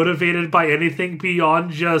 particularly motivated by anything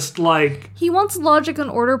beyond just, like... He wants logic and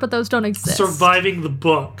order, but those don't exist. Surviving the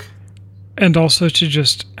book. And also to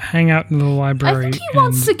just hang out in the library. I think he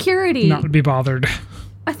wants security. Not be bothered.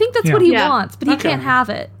 I think that's what he wants, but he can't have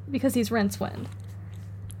it because he's Rincewind.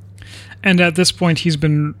 And at this point, he's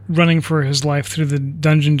been running for his life through the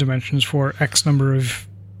dungeon dimensions for X number of...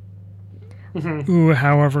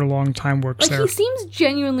 however long time works there. He seems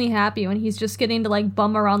genuinely happy when he's just getting to, like,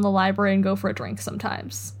 bum around the library and go for a drink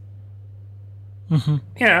sometimes.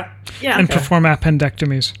 Yeah. And perform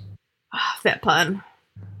appendectomies. That pun.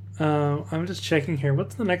 I'm just checking here.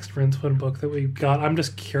 What's the next Rincewind book that we've got? I'm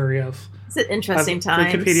just curious. Is it Interesting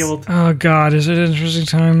Times? Wikipedia will Oh god, is it Interesting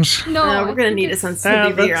Times? No, we're gonna need a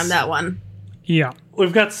sensitivity reader on that one. Yeah.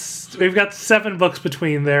 We've got 7 books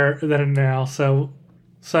between there then and now, so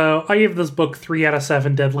I gave this book 3 out of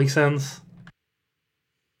 7 deadly sins.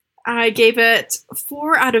 I gave it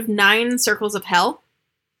 4 out of 9 circles of hell.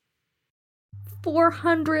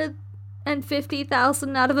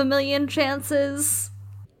 450,000 out of a million chances.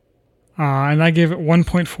 And I gave it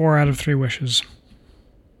 1.4 out of 3 wishes.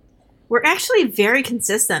 We're actually very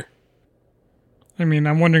consistent. I mean,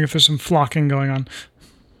 I'm wondering if there's some flocking going on.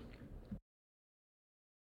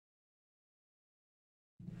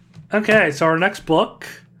 Okay, so our next book,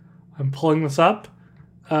 I'm pulling this up,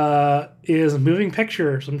 is Moving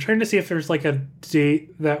Pictures. I'm trying to see if there's, like, a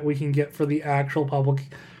date that we can get for the actual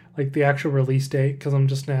like, the actual release date, because I'm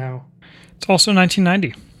just now... It's also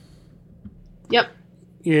 1990. Yep.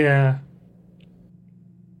 Yeah.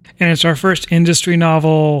 And it's our first industry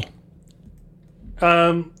novel.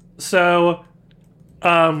 This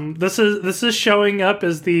is showing up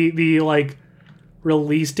as the like,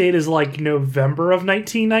 release date is, like, November of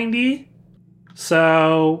 1990.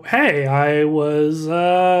 So, hey, I was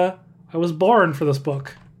born for this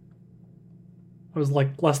book. I was,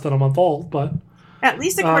 like, less than a month old, but... At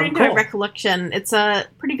least according to my recollection, it's a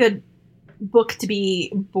pretty good book to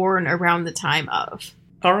be born around the time of.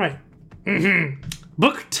 All right.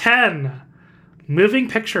 Book 10. Moving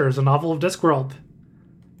Pictures, a novel of Discworld.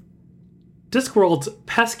 Discworld's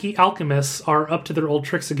pesky alchemists are up to their old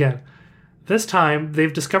tricks again. This time,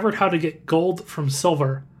 they've discovered how to get gold from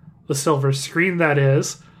silver. The silver screen, that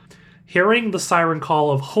is. Hearing the siren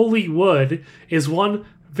call of holy wood is one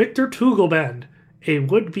Victor Tugelbend, a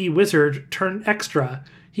would-be wizard turned extra.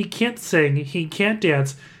 He can't sing, he can't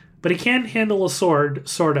dance, but he can handle a sword,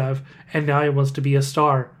 sort of, and now he wants to be a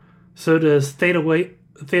star. So does Theta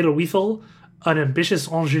Weethel, an ambitious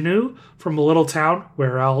ingenue from a little town,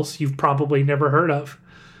 where else you've probably never heard of.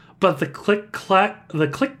 But the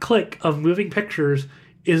click-click of moving pictures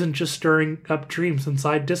isn't just stirring up dreams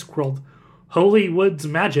inside Discworld. Holy Wood's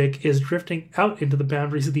magic is drifting out into the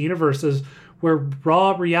boundaries of the universes, where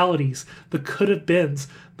raw realities, the could-have-beens,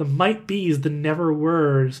 the might-be's, the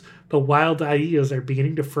never-were's, the wild ideas are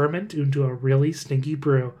beginning to ferment into a really stinky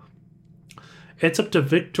brew. It's up to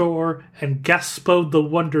Victor and Gaspo the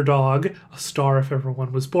Wonder Dog, a star if ever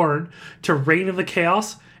one was born, to reign in the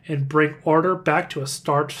chaos and bring order back to a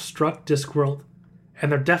star-struck Discworld.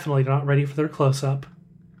 And they're definitely not ready for their close-up.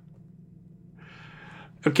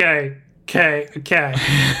 Okay. I'm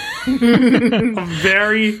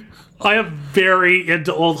I am very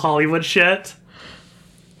into old Hollywood shit.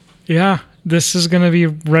 Yeah, this is going to be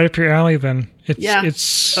right up your alley then.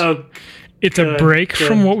 It's a break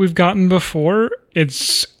from what we've gotten before.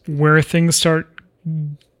 It's where things start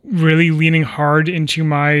really leaning hard into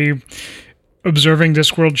my observing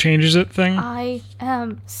Discworld changes it thing. I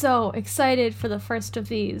am so excited for the first of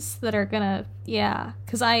these that are gonna,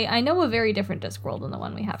 because I know a very different Discworld than the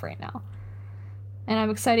one we have right now. And I'm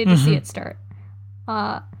excited to see it start.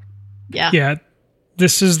 Yeah,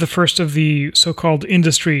 this is the first of the so-called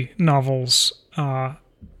industry novels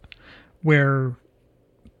where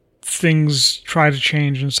things try to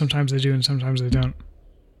change, and sometimes they do and sometimes they don't.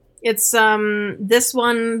 It's this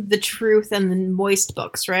one, The Truth, and the Moist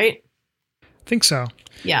books, right? I think so.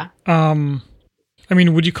 Yeah. I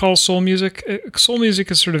mean, would you call soul music? Soul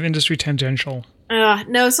music is sort of industry tangential.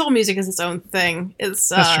 No, soul music is its own thing. It's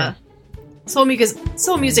That's true. Soul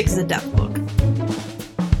music is a death book.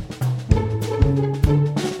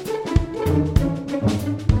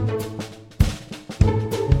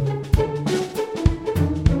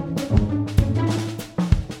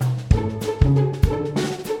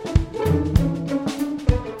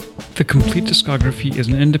 The Complete Discography is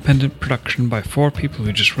an independent production by 4 people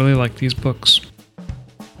who just really like these books.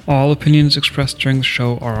 All opinions expressed during the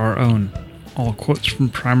show are our own. All quotes from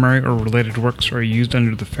primary or related works are used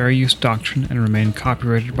under the Fair Use Doctrine and remain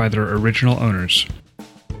copyrighted by their original owners.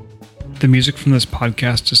 The music from this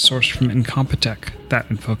podcast is sourced from Incompetech. That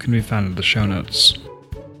info can be found in the show notes.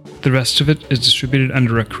 The rest of it is distributed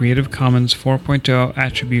under a Creative Commons 4.0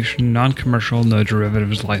 Attribution Non-Commercial No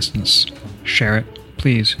Derivatives license. Share it.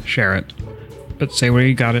 Please share it. But say where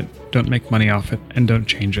you got it, don't make money off it, and don't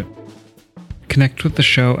change it. Connect with the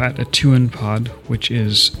show at ATUINPod, which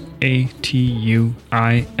is ATUIN_POD,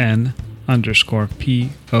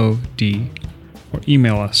 or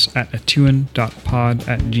email us at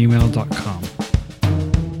atuin.pod@gmail.com.